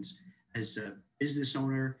experience as a business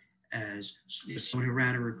owner, as someone who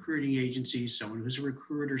ran a recruiting agency, someone who's a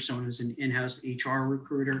recruiter, someone who's an in-house HR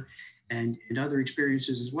recruiter, and other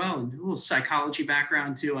experiences as well, and a little psychology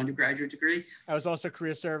background too, undergraduate degree. I was also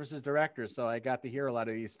career services director, so I got to hear a lot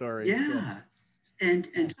of these stories. Yeah. And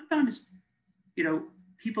sometimes,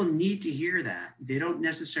 people need to hear that. They don't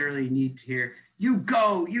necessarily need to hear, you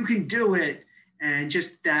go, you can do it. And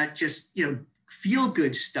just feel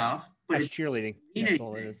good stuff. But that's cheerleading. That's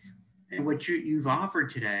all it is. And what you've offered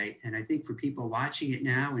today, and I think for people watching it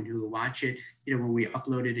now and who will watch it, when we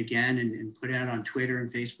upload it again and put it out on Twitter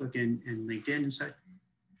and Facebook and LinkedIn and such,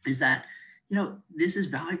 is that, this is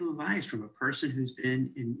valuable advice from a person who's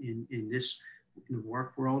been in the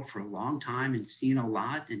work world for a long time and seen a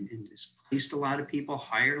lot and displaced a lot of people,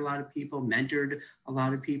 hired a lot of people, mentored a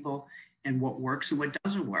lot of people, and what works and what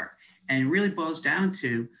doesn't work. And it really boils down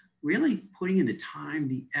to really putting in the time,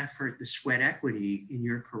 the effort, the sweat equity in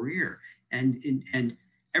your career. And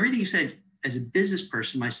everything you said as a business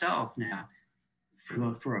person myself now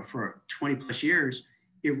for 20 plus years,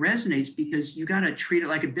 it resonates because you got to treat it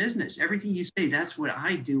like a business. Everything you say, that's what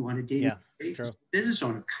I do on a daily basis. True. Business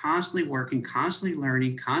owner, constantly working, constantly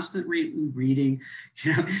learning, constantly reading,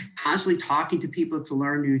 constantly talking to people to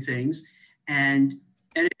learn new things. And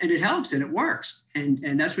it helps and it works.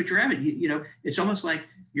 And that's what you're having. It's almost like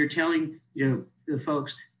you're telling, the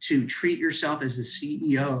folks to treat yourself as the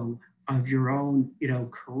CEO of your own,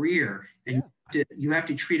 career. And you have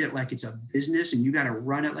to treat it like it's a business, and you got to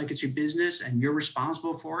run it like it's your business, and you're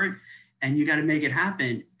responsible for it, and you got to make it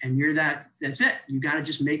happen. And that's it. You got to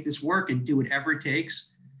just make this work and do whatever it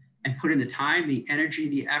takes and put in the time, the energy,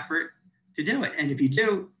 the effort to do it. And if you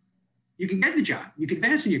do, you can get the job, you can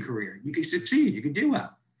advance in your career, you can succeed, you can do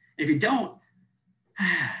well. And if you don't,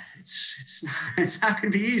 it's not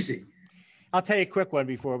going to be easy. I'll tell you a quick one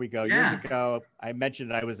before we go. Yeah. Years ago, I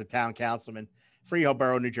mentioned I was a town councilman, Freehold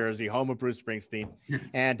Borough, New Jersey, home of Bruce Springsteen.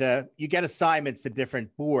 And you get assignments to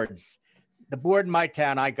different boards. The board in my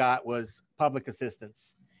town I got was public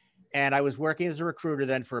assistance. And I was working as a recruiter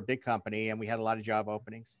then for a big company, and we had a lot of job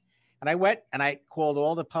openings. And I went and I called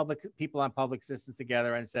all the people on public assistance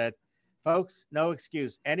together and said, folks, no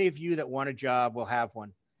excuse. Any of you that want a job will have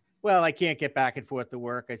one. Well, I can't get back and forth to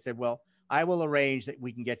work. I said, well, I will arrange that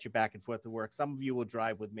we can get you back and forth to work. Some of you will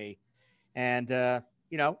drive with me. And, the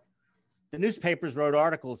newspapers wrote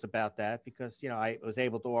articles about that because, I was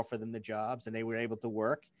able to offer them the jobs and they were able to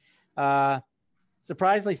work.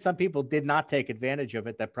 Surprisingly, some people did not take advantage of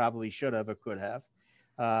it that probably should have or could have.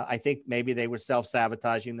 I think maybe they were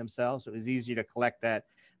self-sabotaging themselves. It was easier to collect that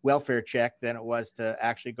welfare check than it was to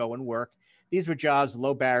actually go and work. These were jobs,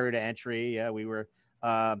 low barrier to entry.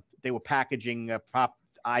 They were packaging prop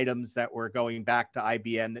items that were going back to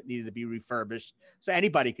IBM that needed to be refurbished. So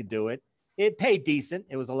anybody could do it. It paid decent.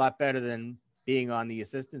 It was a lot better than being on the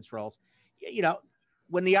assistance roles.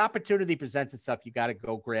 When the opportunity presents itself, you got to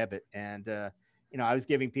go grab it. And, I was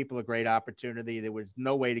giving people a great opportunity. There was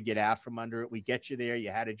no way to get out from under it. We get you there.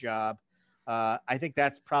 You had a job. I think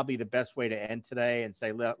that's probably the best way to end today and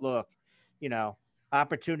say, look,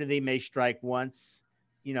 opportunity may strike once.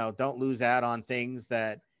 Don't lose out on things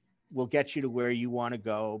that will get you to where you want to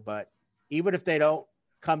go. But even if they don't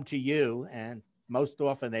come to you, and most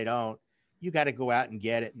often they don't, you got to go out and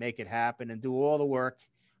get it, make it happen, and do all the work.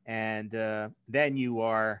 And then you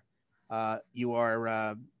are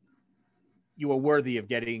worthy of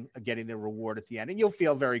getting the reward at the end, and you'll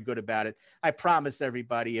feel very good about it. I promise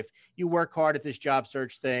everybody, if you work hard at this job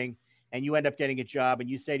search thing and you end up getting a job and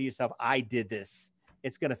you say to yourself, I did this,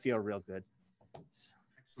 it's going to feel real good.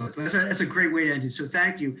 That's a great way to end it. So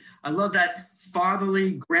thank you. I love that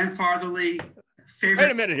fatherly, grandfatherly, favorite.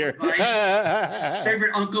 Wait a minute here. Advice,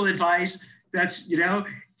 favorite uncle advice. That's,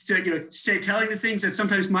 telling the things that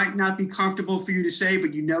sometimes might not be comfortable for you to say,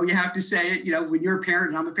 but you have to say it. When you're a parent,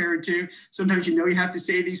 and I'm a parent too, sometimes you have to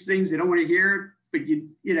say these things. They don't want to hear it, but you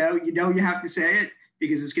have to say it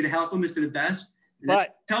because it's going to help them. It's for the best.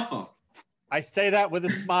 But it's helpful. I say that with a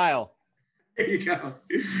smile. There you go.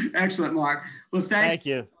 Excellent, Mark. Well, thank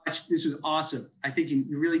you. Much. This was awesome. I think you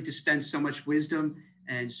really dispense so much wisdom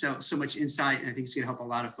and so much insight, and I think it's going to help a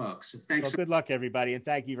lot of folks. So thanks. Well, good luck, everybody, and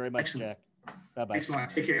thank you very much, Excellent. Jack. Bye-bye. Thanks,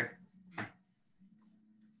 Mark. Take care. Bye.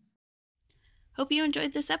 Hope you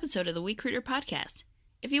enjoyed this episode of the WeCruiter podcast.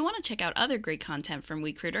 If you want to check out other great content from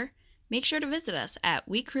WeCruiter, make sure to visit us at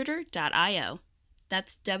wecruiter.io.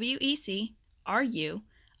 That's WECRUITR.io.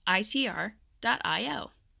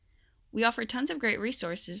 We offer tons of great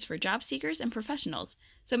resources for job seekers and professionals,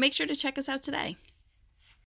 so make sure to check us out today.